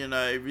about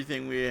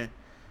everything we're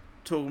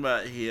talking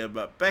about here,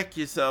 but back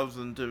yourselves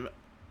in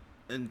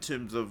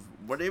terms of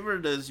whatever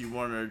it is you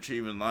want to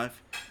achieve in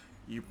life.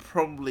 You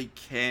probably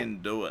can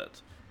do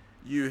it.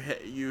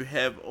 You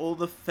have all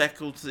the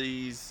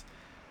faculties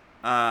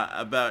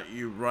about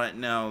you right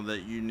now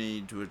that you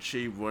need to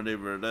achieve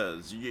whatever it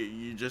is.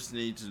 You just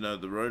need to know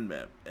the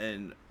roadmap,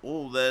 and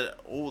all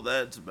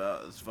that's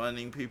about is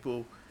finding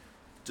people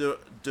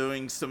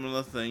doing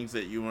similar things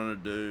that you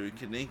want to do,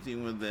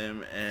 connecting with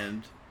them,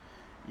 and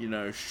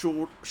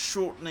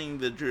shortening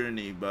the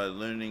journey by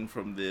learning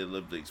from their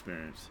lived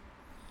experience.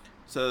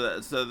 So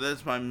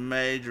that's my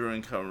major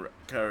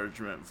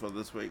encouragement for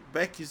this week.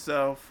 Back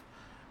yourself.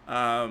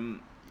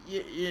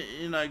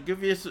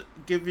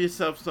 Give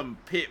yourself some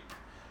pep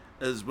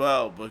as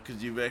well,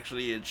 because you've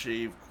actually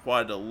achieved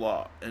quite a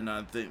lot, and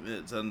I think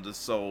that's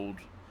undersold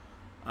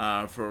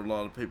for a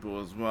lot of people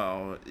as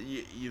well.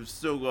 You've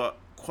still got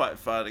quite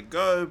far to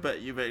go, but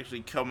you've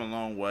actually come a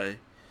long way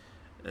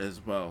as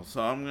well.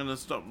 So I'm going to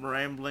stop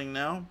rambling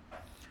now.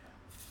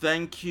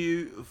 Thank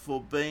you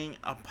for being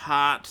a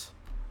part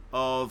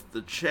of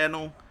the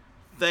channel.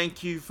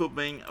 Thank you for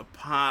being a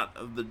part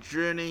of the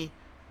journey.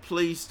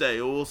 Please stay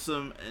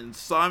awesome. And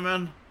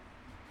Simon,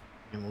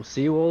 And we'll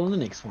see you all in the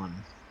next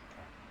one.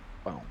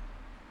 Well.